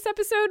 preparing for this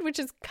episode, which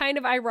is kind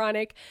of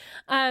ironic.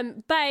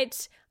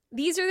 But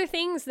these are the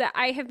things that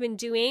I have been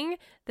doing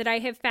that I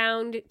have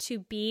found to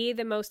be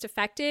the most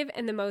effective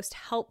and the most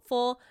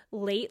helpful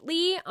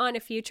lately. On a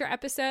future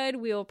episode,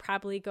 we will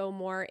probably go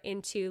more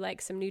into like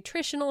some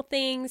nutritional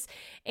things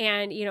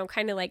and,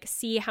 kind of like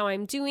see how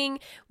I'm doing.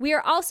 We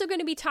are also going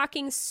to be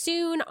talking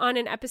soon on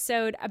an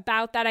episode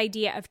about that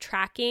idea of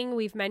tracking.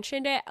 We've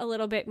mentioned it a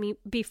little bit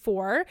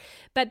before,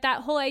 but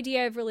that whole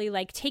idea of really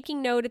like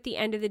taking note at the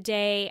end of the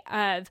day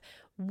of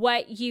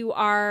what you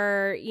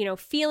are,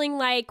 feeling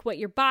like, what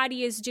your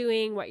body is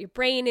doing, what your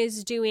brain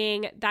is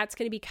doing. That's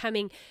going to be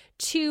coming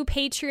to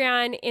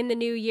Patreon in the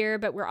new year,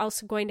 but we're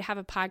also going to have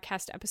a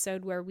podcast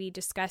episode where we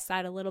discuss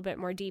that a little bit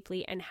more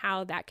deeply and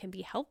how that can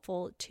be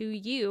helpful to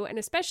you, and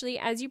especially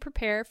as you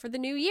prepare for the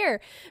new year.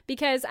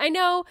 Because I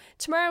know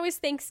tomorrow is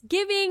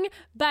Thanksgiving,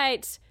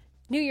 but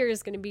New Year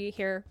is going to be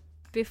here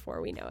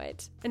before we know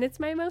it. And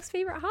it's my most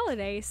favorite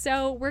holiday,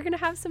 so we're going to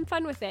have some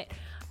fun with it.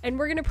 And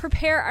we're going to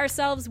prepare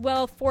ourselves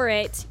well for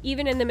it,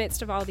 even in the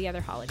midst of all the other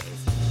holidays.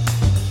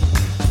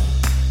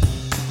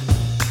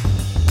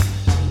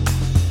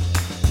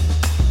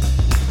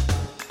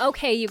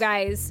 Okay, you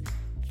guys,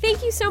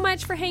 thank you so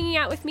much for hanging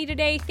out with me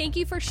today. Thank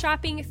you for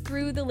shopping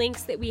through the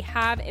links that we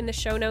have in the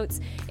show notes.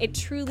 It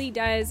truly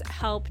does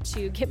help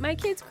to get my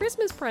kids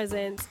Christmas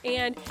presents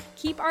and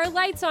keep our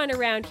lights on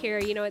around here.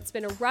 It's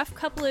been a rough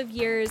couple of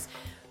years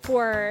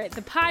for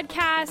the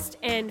podcast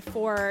and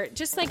for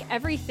just like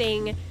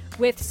everything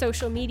with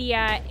social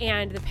media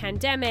and the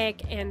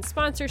pandemic and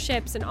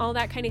sponsorships and all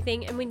that kind of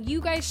thing. And when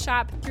you guys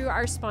shop through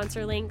our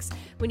sponsor links,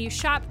 when you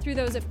shop through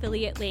those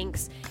affiliate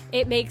links,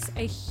 it makes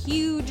a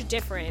huge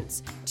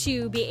difference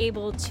to be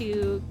able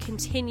to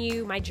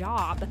continue my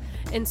job.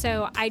 And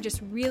so I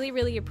just really,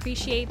 really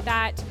appreciate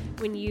that.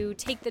 When you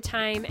take the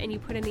time and you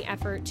put in the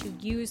effort to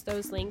use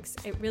those links,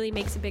 it really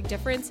makes a big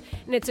difference.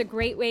 And it's a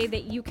great way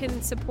that you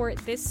can support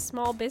this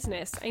small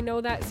business. I know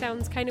that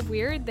sounds kind of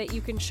weird that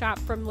you can shop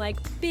from like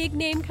big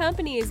name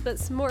companies that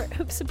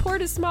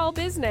support a small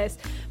business,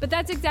 but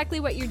that's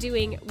exactly what you're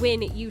doing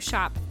when you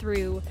shop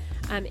through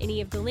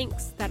any of the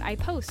links that I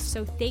post.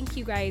 So thank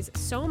you guys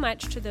so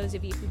much to those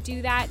of you who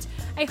do that.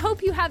 I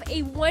hope you have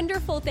a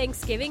wonderful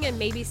Thanksgiving, and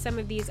maybe some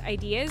of these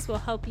ideas will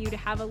help you to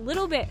have a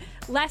little bit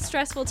less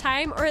stressful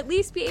time, or at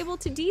least be able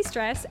to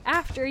de-stress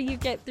after you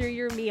get through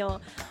your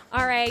meal.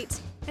 All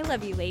right. I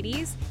love you,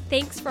 ladies.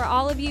 Thanks for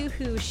all of you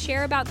who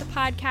share about the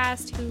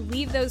podcast, who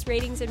leave those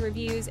ratings and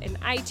reviews in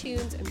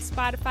iTunes and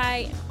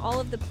Spotify and all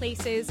of the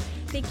places.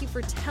 Thank you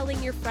for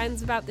telling your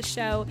friends about the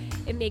show.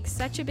 It makes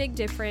such a big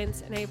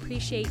difference, and I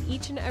appreciate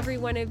each and every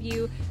one of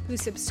you who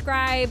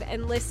subscribe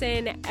and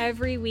listen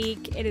every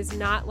week. It is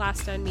not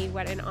lost on me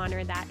what an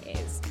honor that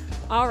is.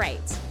 All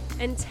right.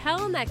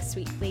 Until next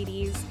week,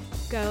 ladies,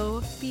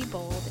 go be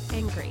bold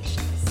and gracious.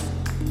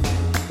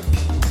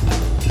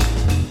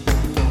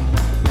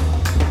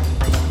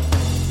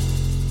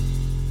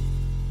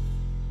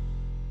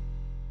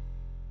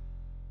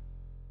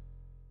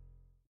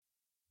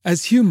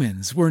 As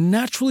humans, we're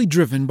naturally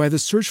driven by the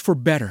search for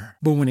better.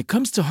 But when it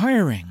comes to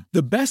hiring,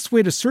 the best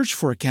way to search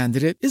for a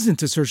candidate isn't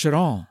to search at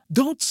all.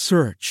 Don't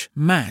search,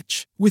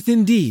 match with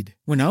Indeed.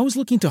 When I was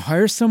looking to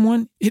hire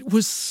someone, it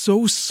was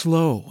so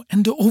slow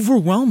and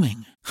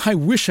overwhelming. I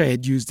wish I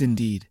had used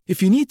Indeed.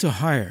 If you need to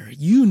hire,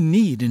 you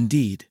need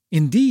Indeed.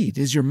 Indeed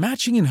is your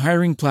matching and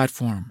hiring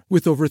platform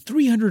with over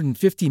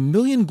 350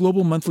 million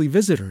global monthly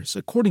visitors,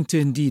 according to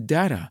Indeed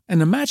data,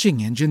 and a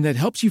matching engine that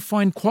helps you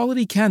find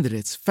quality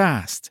candidates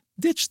fast.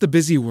 Ditch the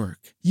busy work.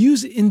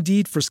 Use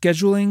Indeed for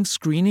scheduling,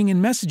 screening,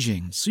 and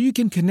messaging so you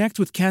can connect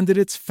with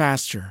candidates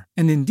faster.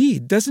 And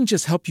Indeed doesn't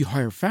just help you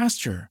hire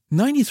faster.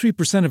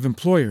 93% of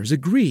employers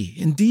agree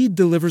Indeed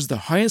delivers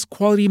the highest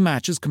quality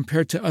matches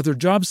compared to other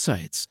job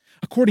sites,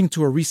 according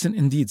to a recent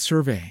Indeed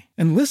survey.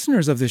 And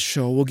listeners of this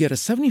show will get a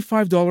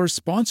 $75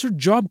 sponsored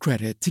job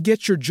credit to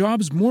get your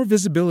jobs more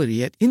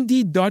visibility at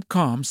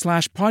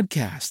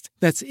Indeed.com/podcast.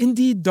 That's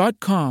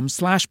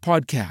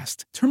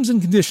Indeed.com/podcast. Terms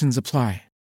and conditions apply.